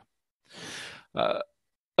program.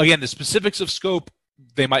 Again, the specifics of scope,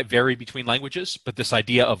 they might vary between languages, but this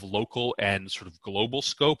idea of local and sort of global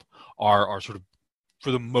scope are sort of, for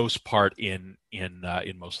the most part, in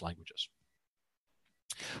most languages.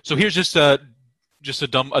 So here's just a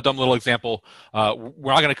dumb little example.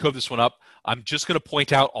 We're not going to code this one up. I'm just going to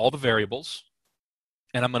point out all the variables,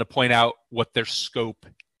 and I'm going to point out what their scope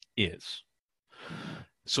is.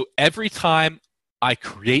 So every time I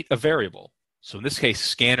create a variable, so in this case,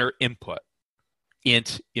 scanner input,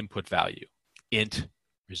 int input value, int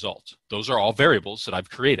result. Those are all variables that I've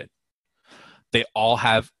created. They all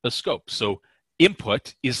have a scope. So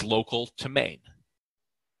input is local to main.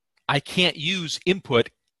 I can't use input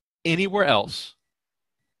anywhere else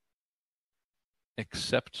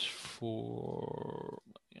except for,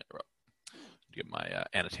 get my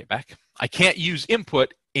annotate back. I can't use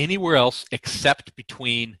input anywhere else except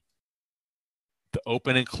between the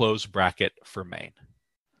open and close bracket for main.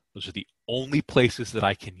 Those are the only places that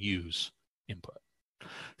I can use input.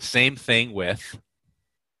 Same thing with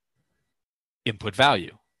input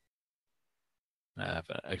value. I have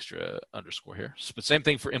an extra underscore here. But same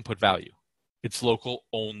thing for input value. It's local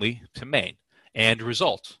only to main. And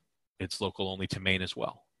result, it's local only to main as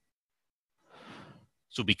well.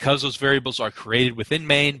 So because those variables are created within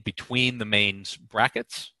main, between the main's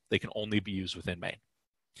brackets, they can only be used within main.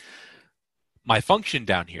 My function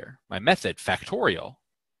down here, my method, factorial,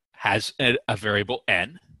 has a variable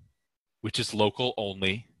n, which is local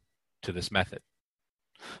only to this method.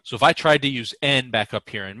 So if I tried to use n back up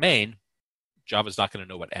here in main, Java's not going to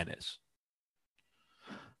know what n is.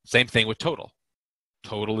 Same thing with total.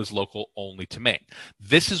 Total is local only to main.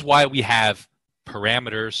 This is why we have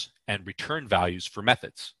parameters and return values for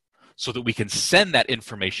methods, so that we can send that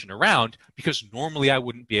information around, because normally I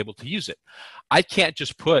wouldn't be able to use it. I can't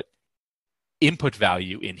just put input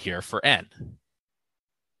value in here for n.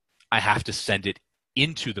 I have to send it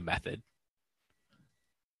into the method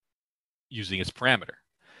using its parameter.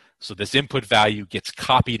 So this input value gets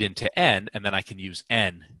copied into n, and then I can use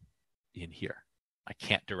n in here. I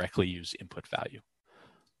can't directly use input value.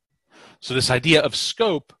 So this idea of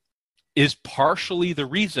scope is partially the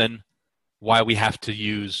reason why we have to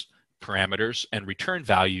use parameters and return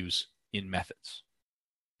values in methods,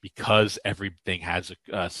 because everything has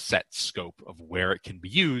a set scope of where it can be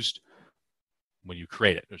used when you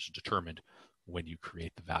create it. It's determined when you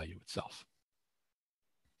create the value itself.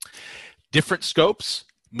 Different scopes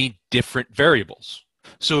mean different variables.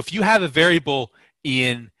 So if you have a variable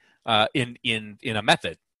in a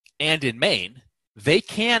method and in main, they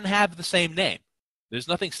can have the same name. There's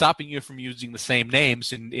nothing stopping you from using the same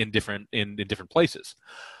names in different places.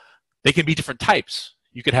 They can be different types.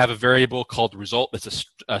 You could have a variable called result that's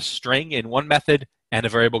a string in one method, and a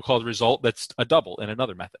variable called result that's a double in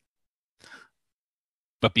another method.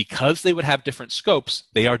 But because they would have different scopes,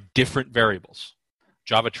 they are different variables.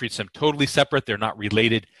 Java treats them totally separate. They're not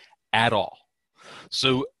related at all.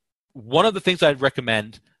 So one of the things I'd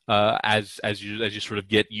recommend as you sort of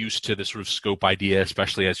get used to this sort of scope idea,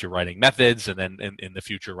 especially as you're writing methods and then in the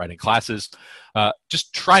future writing classes,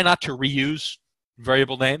 just try not to reuse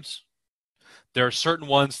variable names. There are certain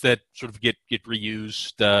ones that sort of get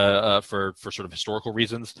reused for sort of historical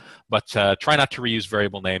reasons, but try not to reuse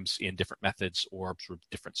variable names in different methods or sort of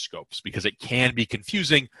different scopes, because it can be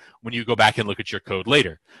confusing when you go back and look at your code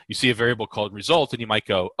later. You see a variable called result, and you might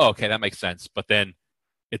go, oh, okay, that makes sense, but then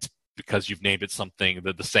it's because you've named it something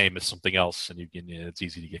the same as something else, and it's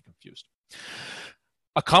easy to get confused.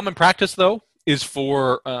 A common practice, though, is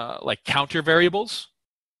for like counter variables,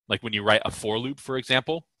 like when you write a for loop, for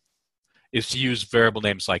example, is to use variable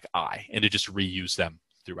names like I and to just reuse them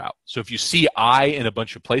throughout. So if you see I in a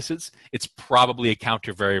bunch of places, it's probably a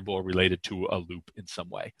counter variable related to a loop in some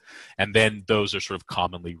way. And then those are sort of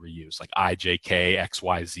commonly reused, like I, J, K, X,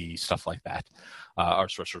 Y, Z, stuff like that are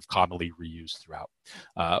sort of commonly reused throughout.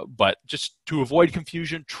 But just to avoid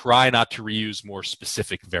confusion, try not to reuse more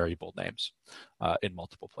specific variable names in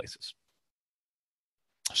multiple places.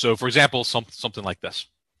 So for example, something like this.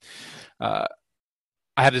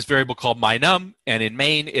 I have this variable called mynum, and in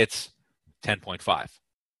main, it's 10.5.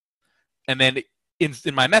 And then in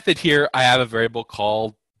my method here, I have a variable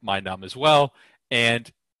called mynum as well,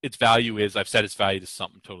 and its value is, I've set its value to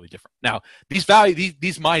something totally different. Now, these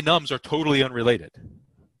mynums are totally unrelated.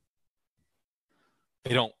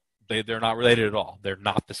 They're not related at all. They're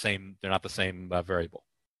not the same variable.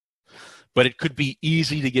 But it could be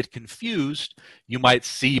easy to get confused. You might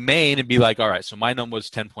see main and be like, all right, so mynum was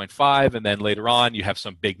 10.5, and then later on you have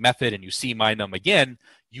some big method and you see mynum again.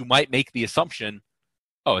 You might make the assumption,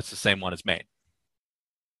 oh, it's the same one as main.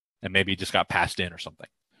 And maybe it just got passed in or something.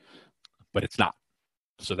 But it's not.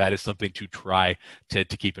 So that is something to try to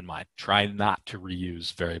keep in mind. Try not to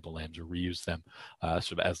reuse variable names, or reuse them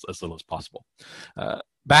sort of as little as possible.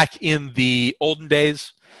 Back in the olden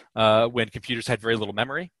days, when computers had very little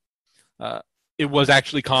memory, it was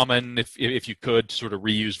actually common, if you could, sort of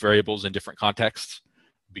reuse variables in different contexts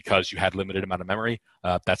because you had limited amount of memory.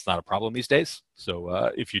 That's not a problem these days.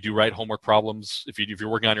 So if you do write homework problems, if you're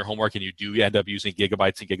working on your homework and you do end up using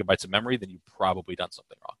gigabytes and gigabytes of memory, then you've probably done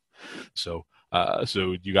something wrong. So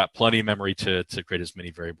you got plenty of memory to create as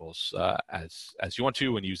many variables as you want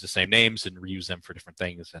to, and use the same names and reuse them for different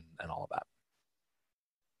things and all of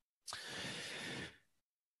that.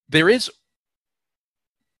 There is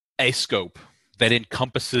a scope that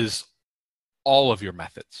encompasses all of your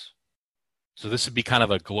methods. So this would be kind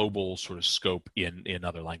of a global sort of scope in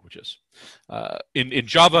other languages. In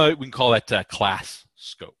Java, we can call that class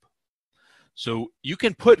scope. So you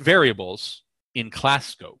can put variables in class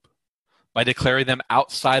scope by declaring them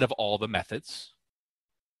outside of all the methods,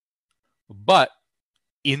 but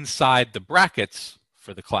inside the brackets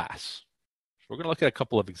for the class. So we're going to look at a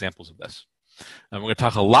couple of examples of this. And we're going to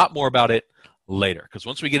talk a lot more about it later, because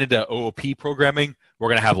once we get into OOP programming, we're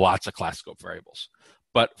going to have lots of class scope variables.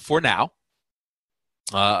 But for now,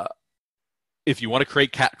 if you want to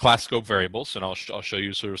create class scope variables, and I'll show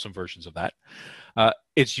you sort of some versions of that,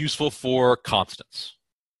 it's useful for constants.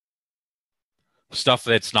 stuff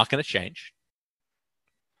that's not going to change,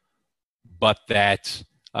 but that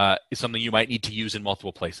is something you might need to use in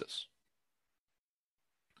multiple places.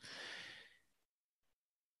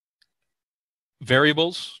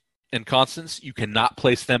 Variables and constants, you cannot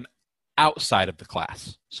place them outside of the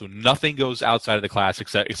class. So nothing goes outside of the class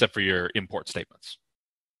except for your import statements.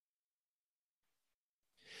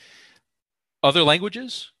 Other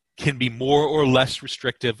languages can be more or less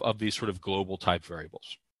restrictive of these sort of global type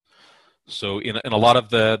variables. So in a lot of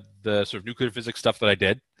the sort of nuclear physics stuff that I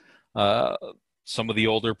did, some of the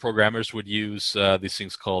older programmers would use these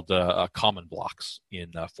things called common blocks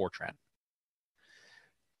in Fortran.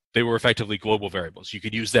 They were effectively global variables. You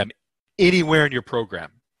could use them anywhere in your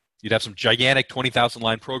program. You'd have some gigantic 20,000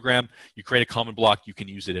 line program. You create a common block, you can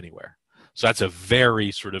use it anywhere. So that's a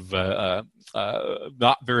very sort of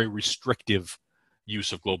not very restrictive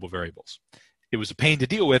use of global variables. It was a pain to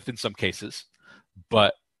deal with in some cases,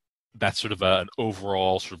 but that's sort of an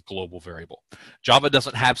overall sort of global variable. Java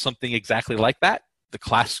doesn't have something exactly like that. The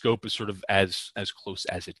class scope is sort of as close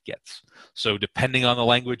as it gets. So depending on the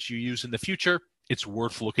language you use in the future, it's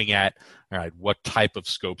worth looking at, all right, what type of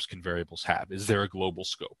scopes can variables have? Is there a global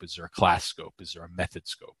scope? Is there a class scope? Is there a method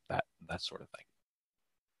scope? That sort of thing.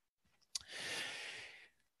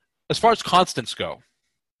 As far as constants go,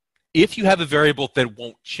 if you have a variable that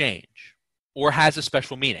won't change or has a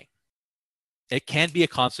special meaning, it can be a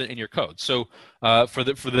constant in your code. So for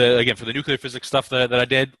the nuclear physics stuff that I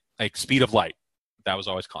did, like speed of light, that was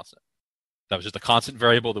always constant. That was just a constant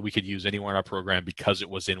variable that we could use anywhere in our program because it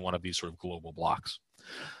was in one of these sort of global blocks.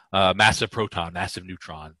 Massive proton, massive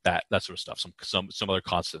neutron, that sort of stuff. Some other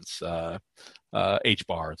constants, h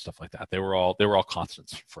bar and stuff like that. They were all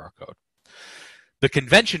constants for our code. The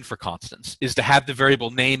convention for constants is to have the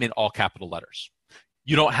variable name in all capital letters.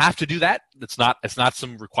 You don't have to do that. It's not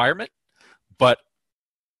some requirement, but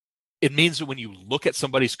it means that when you look at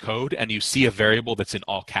somebody's code and you see a variable that's in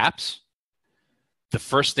all caps, the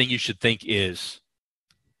first thing you should think is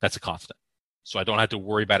that's a constant. So I don't have to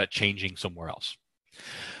worry about it changing somewhere else.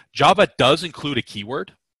 Java does include a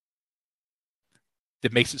keyword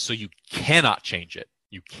that makes it so you cannot change it.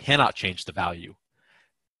 You cannot change the value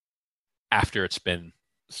after it's been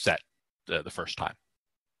set the first time.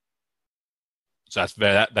 So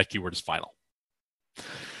that keyword is final.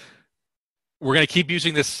 We're going to keep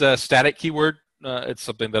using this static keyword. It's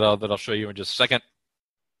something that I'll show you in just a second.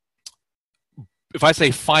 If I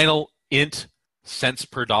say final int cents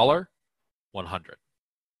per dollar, 100.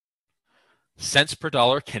 Cents per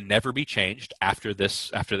dollar can never be changed after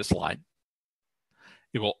this line.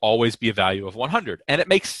 It will always be a value of 100. And it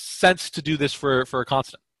makes sense to do this for a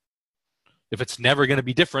constant. If it's never going to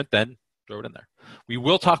be different, then throw it in there. We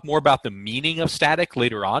will talk more about the meaning of static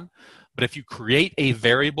later on, but if you create a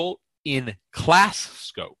variable in class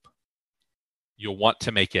scope, you'll want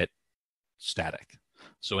to make it static.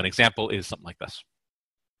 So an example is something like this.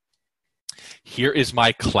 Here is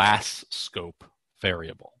my class scope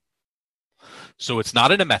variable. So it's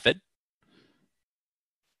not in a method.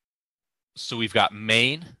 So we've got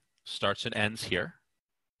main starts and ends here.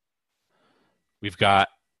 We've got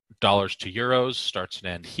dollars to euros starts and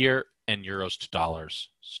ends here, and euros to dollars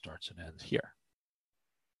starts and ends here.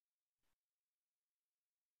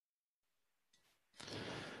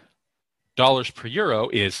 Dollars per euro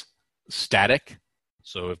is static.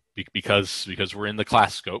 So because we're in the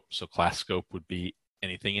class scope, so class scope would be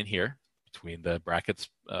anything in here between the brackets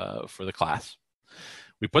for the class.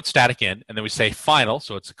 We put static in, and then we say final,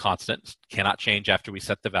 so it's a constant, cannot change after we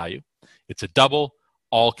set the value. It's a double,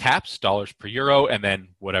 all caps, dollars per euro, and then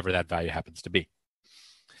whatever that value happens to be.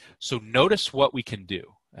 So notice what we can do,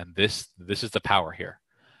 and this is the power here.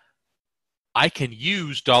 I can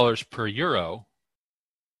use dollars per euro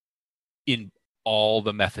in all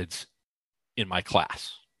the methods in my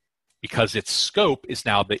class because its scope is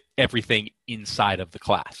now everything inside of the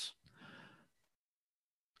class.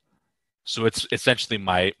 So it's essentially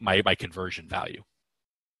my conversion value.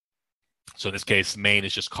 So in this case, main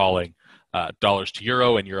is just calling dollars to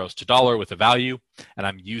euro and euros to dollar with a value, and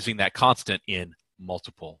I'm using that constant in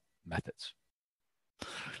multiple methods.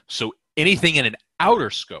 So anything in an outer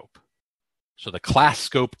scope, so the class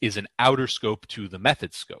scope is an outer scope to the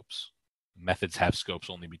method scopes. Methods have scopes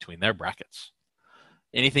only between their brackets.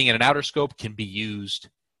 Anything in an outer scope can be used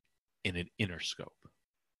in an inner scope.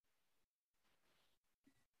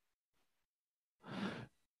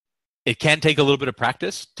 It can take a little bit of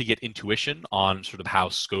practice to get intuition on sort of how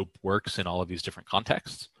scope works in all of these different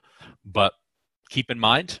contexts. But keep in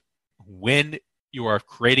mind, when you are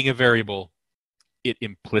creating a variable, it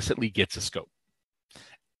implicitly gets a scope.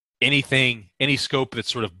 Any scope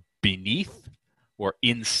that's sort of beneath or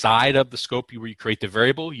inside of the scope where you create the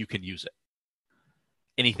variable, you can use it.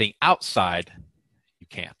 Anything outside, you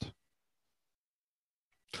can't.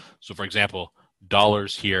 So for example,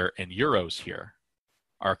 dollars here and euros here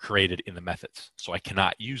are created in the methods. So I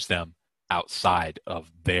cannot use them outside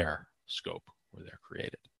of their scope where they're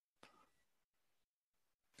created.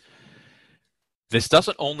 This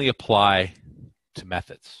doesn't only apply to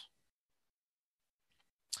methods.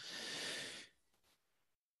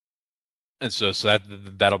 And so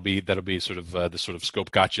that'll be sort of the sort of scope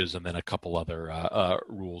gotchas, and then a couple other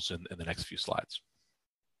rules in the next few slides.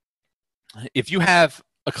 If you have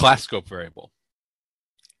a class scope variable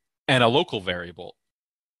and a local variable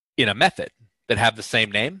in a method that have the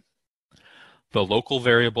same name, the local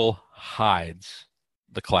variable hides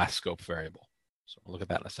the class scope variable. So we'll look at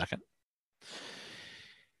that in a second.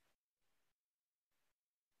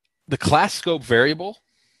 The class scope variable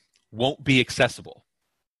won't be accessible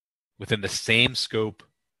within the same scope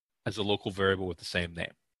as a local variable with the same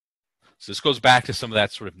name. So this goes back to some of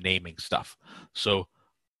that sort of naming stuff. So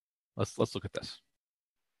let's look at this.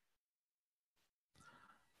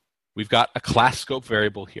 We've got a class scope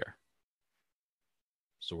variable here.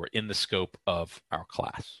 So we're in the scope of our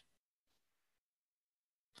class.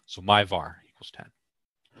 So my var equals 10.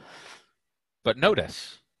 But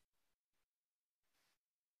notice,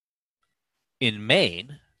 in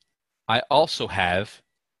main, I also have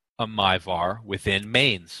a my var within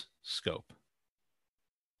main's scope.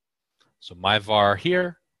 So my var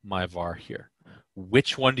here, my var here.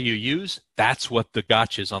 Which one do you use? That's what the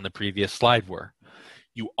gotchas on the previous slide were.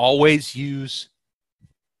 You always use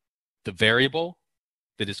the variable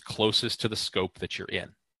that is closest to the scope that you're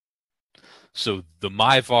in. So the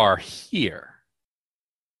my var here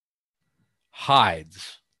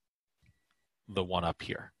hides the one up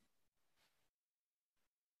here.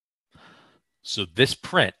 So this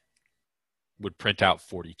print would print out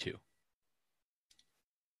 42.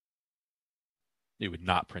 It would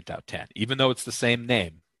not print out 10, even though it's the same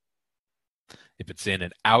name. If it's in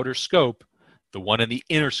an outer scope, the one in the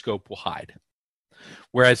inner scope will hide.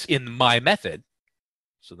 Whereas in my method,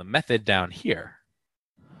 so the method down here,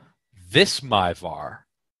 this my var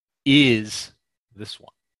is this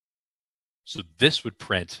one. So this would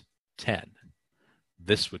print 10.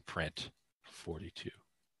 This would print 42,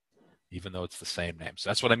 even though it's the same name. So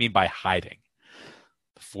that's what I mean by hiding.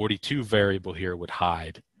 The 42 variable here would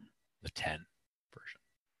hide the 10 version.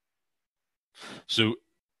 So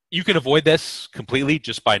you can avoid this completely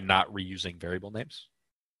just by not reusing variable names.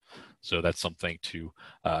 So that's something to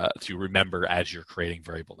remember as you're creating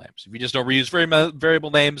variable names. If you just don't reuse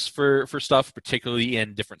variable names for stuff, particularly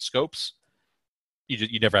in different scopes,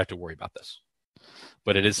 you never have to worry about this.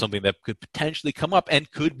 But it is something that could potentially come up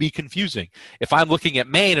and could be confusing. If I'm looking at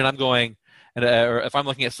main and I'm going, or if I'm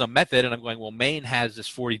looking at some method and I'm going, well, main has this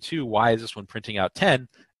 42, why is this one printing out 10?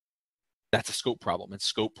 That's a scope problem, and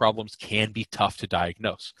scope problems can be tough to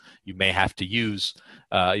diagnose. You may have to use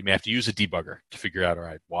a debugger to figure out, all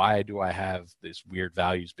right, why do I have these weird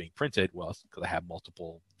values being printed? Well, it's because I have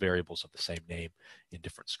multiple variables of the same name in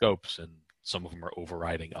different scopes, and some of them are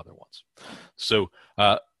overriding other ones. So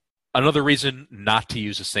another reason not to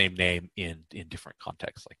use the same name in different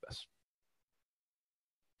contexts like this.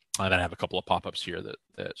 And I have a couple of pop-ups here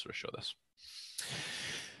that sort of show this.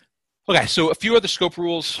 Okay, so a few other scope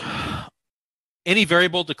rules. Any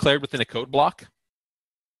variable declared within a code block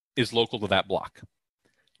is local to that block.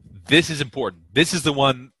 This is important. This is the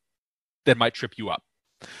one that might trip you up.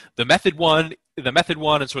 The method one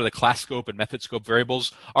and sort of the class scope and method scope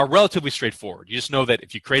variables are relatively straightforward. You just know that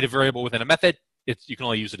if you create a variable within a method, you can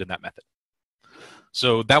only use it in that method.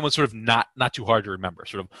 So that one's sort of not too hard to remember.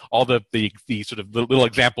 Sort of all the sort of little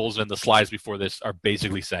examples in the slides before this are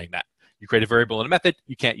basically saying that. You create a variable in a method,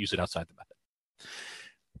 you can't use it outside the method.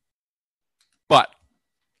 But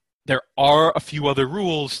there are a few other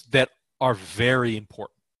rules that are very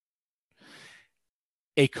important.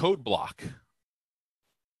 A code block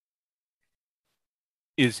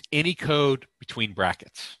is any code between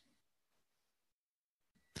brackets.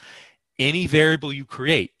 Any variable you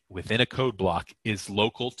create within a code block is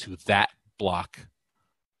local to that block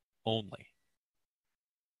only.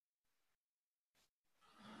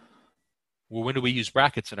 Well, when do we use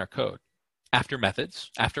brackets in our code? After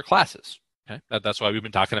methods, after classes. Okay? That's why we've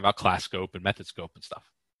been talking about class scope and method scope and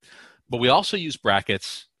stuff. But we also use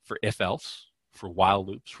brackets for if-else, for while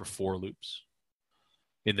loops, for for loops.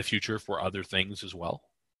 In the future, for other things as well.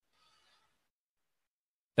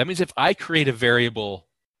 That means if I create a variable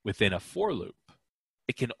within a for loop,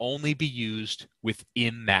 it can only be used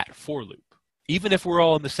within that for loop, even if we're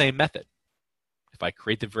all in the same method. If I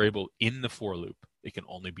create the variable in the for loop, It can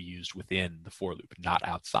only be used within the for loop, not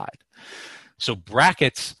outside. So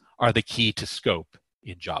brackets are the key to scope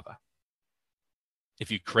in Java.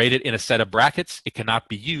 If you create it in a set of brackets, it cannot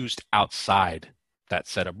be used outside that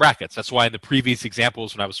set of brackets. That's why in the previous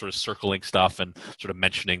examples, when I was sort of circling stuff and sort of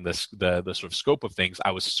mentioning this, the sort of scope of things,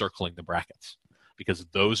 I was circling the brackets because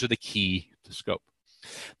those are the key to scope.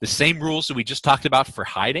 The same rules that we just talked about for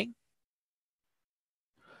hiding,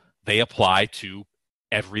 they apply to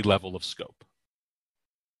every level of scope.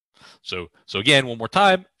 So again, one more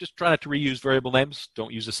time, just try not to reuse variable names.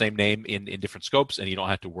 Don't use the same name in different scopes, and you don't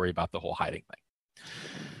have to worry about the whole hiding thing.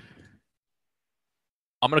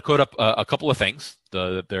 I'm going to code up a couple of things.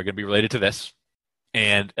 They're going to be related to this.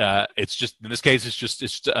 And it's just, in this case, it's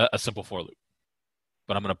just a simple for loop.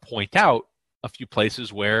 But I'm going to point out a few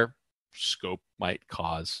places where scope might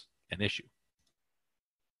cause an issue.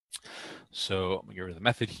 So I'm going to get rid of the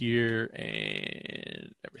method here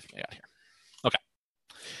and everything I got here. Okay.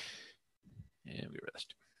 And we get rid of this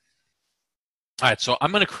too. All right, so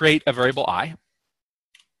I'm going to create a variable I.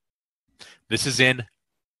 This is in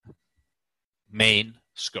main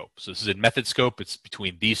scope. So this is in method scope. It's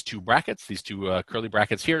between these two brackets, these two curly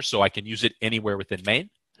brackets here, so I can use it anywhere within main.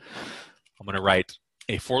 I'm going to write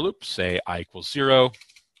a for loop, say I equals 0,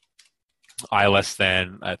 I less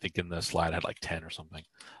than, I think in the slide I had like 10 or something,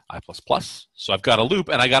 I plus plus. So I've got a loop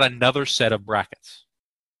and I got another set of brackets.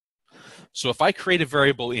 So if I create a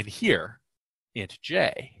variable in here, int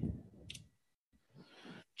j,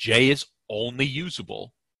 j is only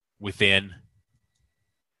usable within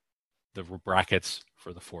the brackets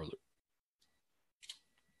for the for loop.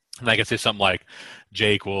 And I can say something like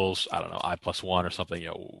j equals, I don't know, I plus 1 or something,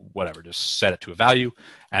 whatever. Just set it to a value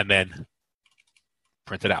and then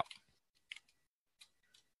print it out.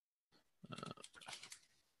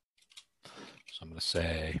 So I'm going to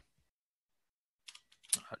say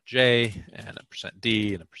j and a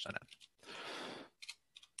 %d and a %n.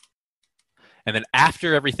 And then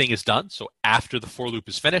after everything is done, so after the for loop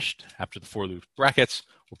is finished, after the for loop brackets,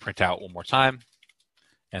 we'll print out one more time.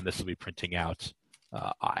 And this will be printing out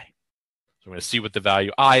I. So we're going to see what the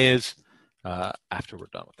value I is after we're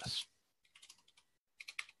done with this.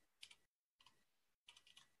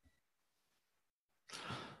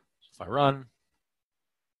 So if I run,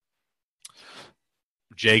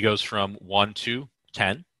 j goes from 1 to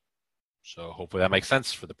 10. So hopefully that makes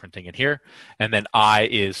sense for the printing in here. And then I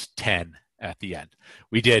is 10 at the end.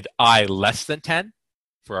 We did I less than 10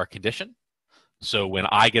 for our condition. So when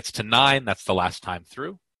I gets to 9, that's the last time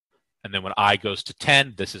through. And then when I goes to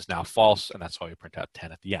 10, this is now false, and that's why we print out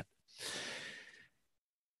 10 at the end.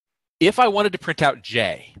 If I wanted to print out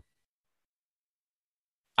j,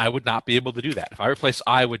 I would not be able to do that. If I replace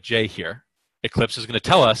I with j here, Eclipse is going to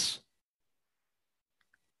tell us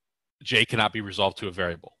j cannot be resolved to a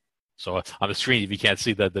variable. So on the screen, if you can't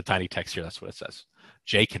see the tiny text here, that's what it says.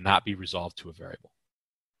 J cannot be resolved to a variable.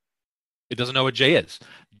 It doesn't know what j is.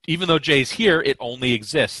 Even though j is here, it only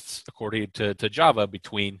exists, according to Java,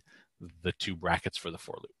 between the two brackets for the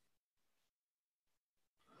for loop.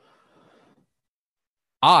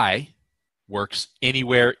 I works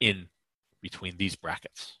anywhere in between these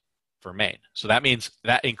brackets for main. So that means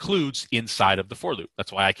that includes inside of the for loop.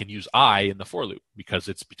 That's why I can use I in the for loop, because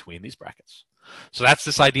it's between these brackets. So that's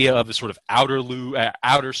this idea of the sort of outer loop,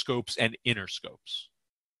 outer scopes and inner scopes.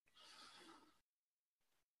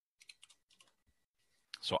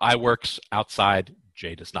 So I works outside,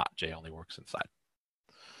 j does not. J only works inside.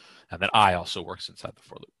 And then I also works inside the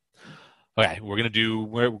for loop. Okay, we're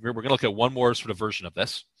gonna look at one more sort of version of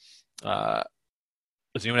this. Does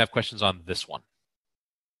anyone have questions on this one?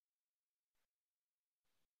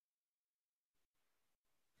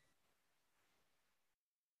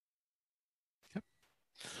 Okay.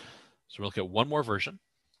 So we'll look at one more version.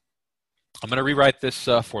 I'm going to rewrite this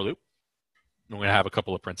for loop. I'm going to have a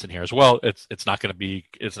couple of prints in here as well. It's not even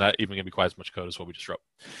going to be quite as much code as what we just wrote.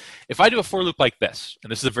 If I do a for loop like this,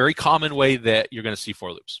 and this is a very common way that you're going to see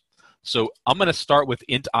for loops. So I'm going to start with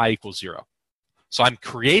int I equals 0. So I'm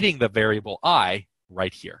creating the variable I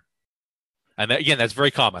right here. And again, that's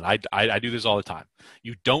very common. I do this all the time.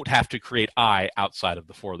 You don't have to create I outside of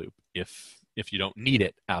the for loop if you don't need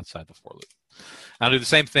it outside the for loop. I'll do the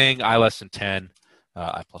same thing, I less than 10,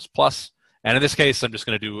 I plus plus. And in this case, I'm just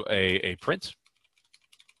going to do a print.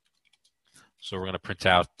 So we're going to print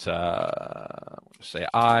out, I'm going to say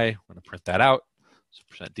I, we're going to print that out. So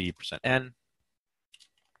 %d, %n, and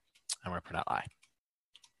we're going to print out I.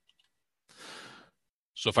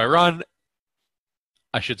 So if I run,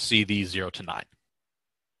 I should see these 0 to 9.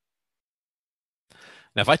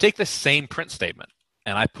 Now if I take the same print statement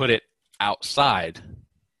and I put it outside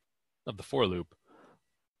of the for loop,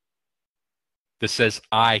 that says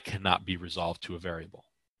I cannot be resolved to a variable.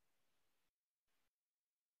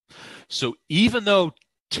 So even though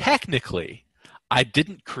technically I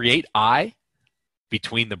didn't create I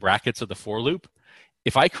between the brackets of the for loop,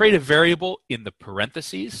 if I create a variable in the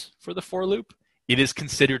parentheses for the for loop, it is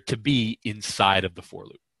considered to be inside of the for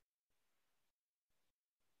loop.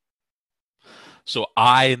 So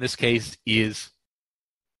I, in this case, is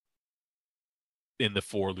in the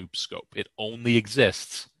for loop scope. It only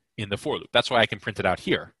exists in the for loop. That's why I can print it out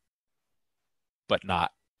here, but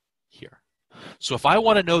not here. So if I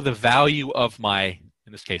want to know the value of my,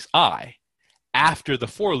 in this case, I, after the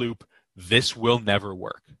for loop, this will never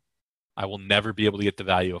work. I will never be able to get the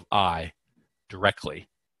value of I directly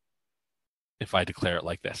if I declare it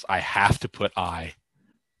like this. I have to put I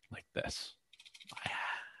like this. I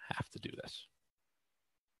have to do this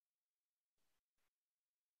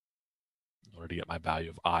in order to get my value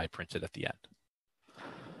of I printed at the end.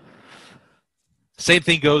 Same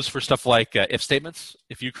thing goes for stuff like if statements.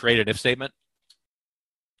 If you create an if statement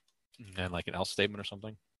and like an else statement or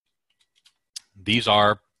something, these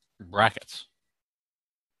are brackets.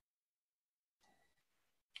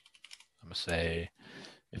 I'm going to say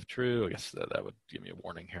if true. I guess that would give me a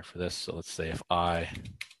warning here for this. So let's say if I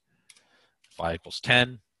equals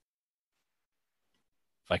 10,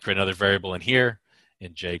 if I create another variable in here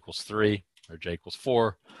and j equals 3 or j equals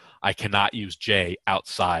 4, I cannot use j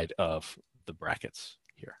outside of the brackets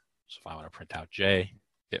here. So if I want to print out j,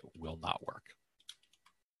 it will not work.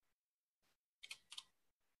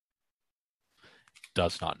 It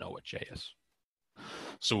does not know what j is.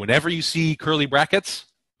 So whenever you see curly brackets,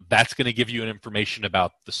 that's going to give you an information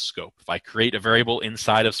about the scope. If I create a variable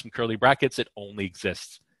inside of some curly brackets, it only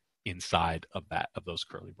exists inside of those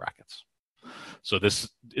curly brackets. So this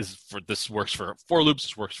works for for loops,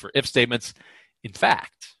 this works for if statements. In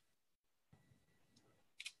fact,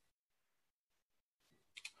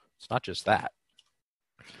 it's not just that.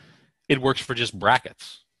 It works for just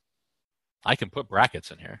brackets. I can put brackets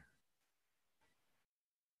in here.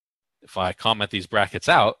 If I comment these brackets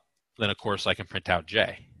out, then of course I can print out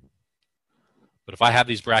j. But if I have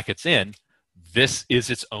these brackets in, this is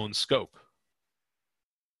its own scope.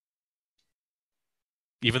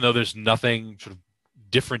 Even though there's nothing sort of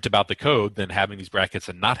different about the code than having these brackets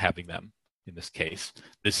and not having them in this case,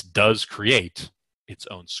 this does create its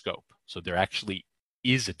own scope. So there actually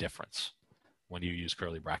is a difference when you use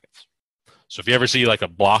curly brackets. So if you ever see like a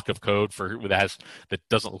block of code that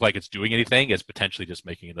doesn't look like it's doing anything, it's potentially just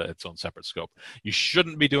making it its own separate scope. You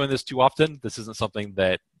shouldn't be doing this too often. This isn't something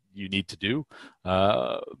that you need to do.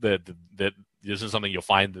 This isn't something you'll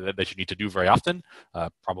find that you need to do very often.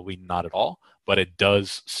 Probably not at all, but it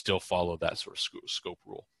does still follow that sort of scope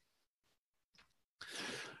rule.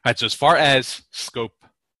 All right, so as far as scope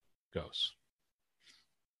goes,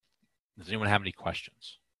 does anyone have any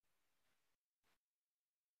questions?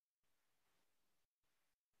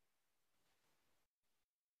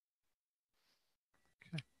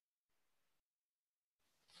 Okay.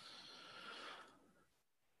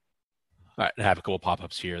 All right, I have a couple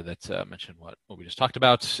pop-ups here that mention what we just talked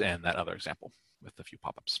about and that other example with a few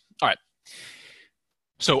pop-ups. All right.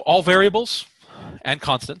 So all variables and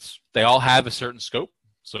constants, they all have a certain scope.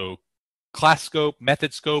 So class scope,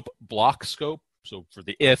 method scope, block scope. So for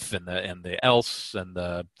the if and the else and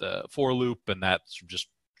the for loop, and that's just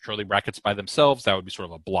curly brackets by themselves, that would be sort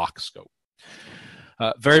of a block scope.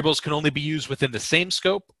 Variables can only be used within the same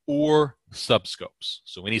scope or subscopes.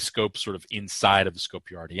 So any scope sort of inside of the scope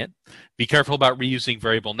you're already in. Be careful about reusing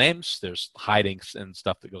variable names. There's hiding and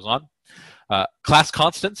stuff that goes on. Class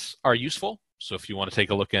constants are useful. So if you want to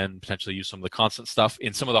take a look and potentially use some of the constant stuff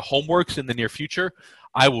in some of the homeworks in the near future,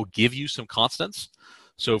 I will give you some constants.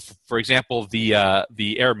 So for example, the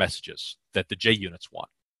error messages that the JUnits want.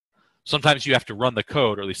 Sometimes you have to run the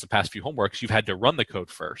code, or at least the past few homeworks, you've had to run the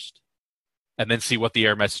code first and then see what the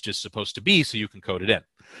error message is supposed to be so you can code it in.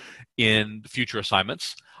 In future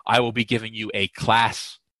assignments, I will be giving you a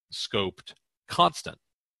class scoped constant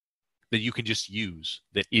that you can just use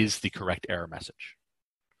that is the correct error message.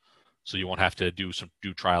 So you won't have to do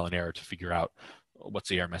trial and error to figure out what's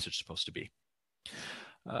the error message supposed to be.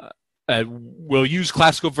 We'll use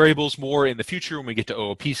class scope variables more in the future when we get to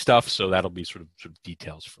OOP stuff, so that'll be sort of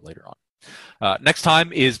details for later on. Next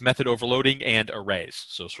time is method overloading and arrays.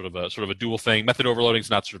 So sort of a dual thing. Method overloading is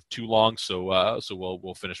not sort of too long, so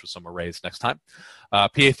we'll finish with some arrays next time.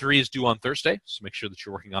 PA3 is due on Thursday, so make sure that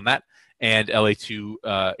you're working on that. And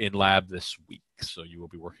LA2 in lab this week, so you will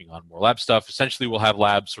be working on more lab stuff. Essentially, we'll have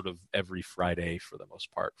labs sort of every Friday for the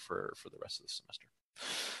most part for the rest of the semester.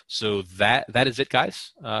 So that is it,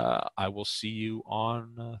 guys. I will see you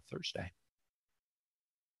on Thursday.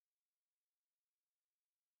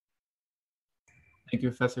 Thank you,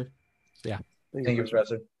 Professor. Yeah. Thank you,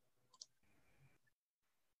 Professor.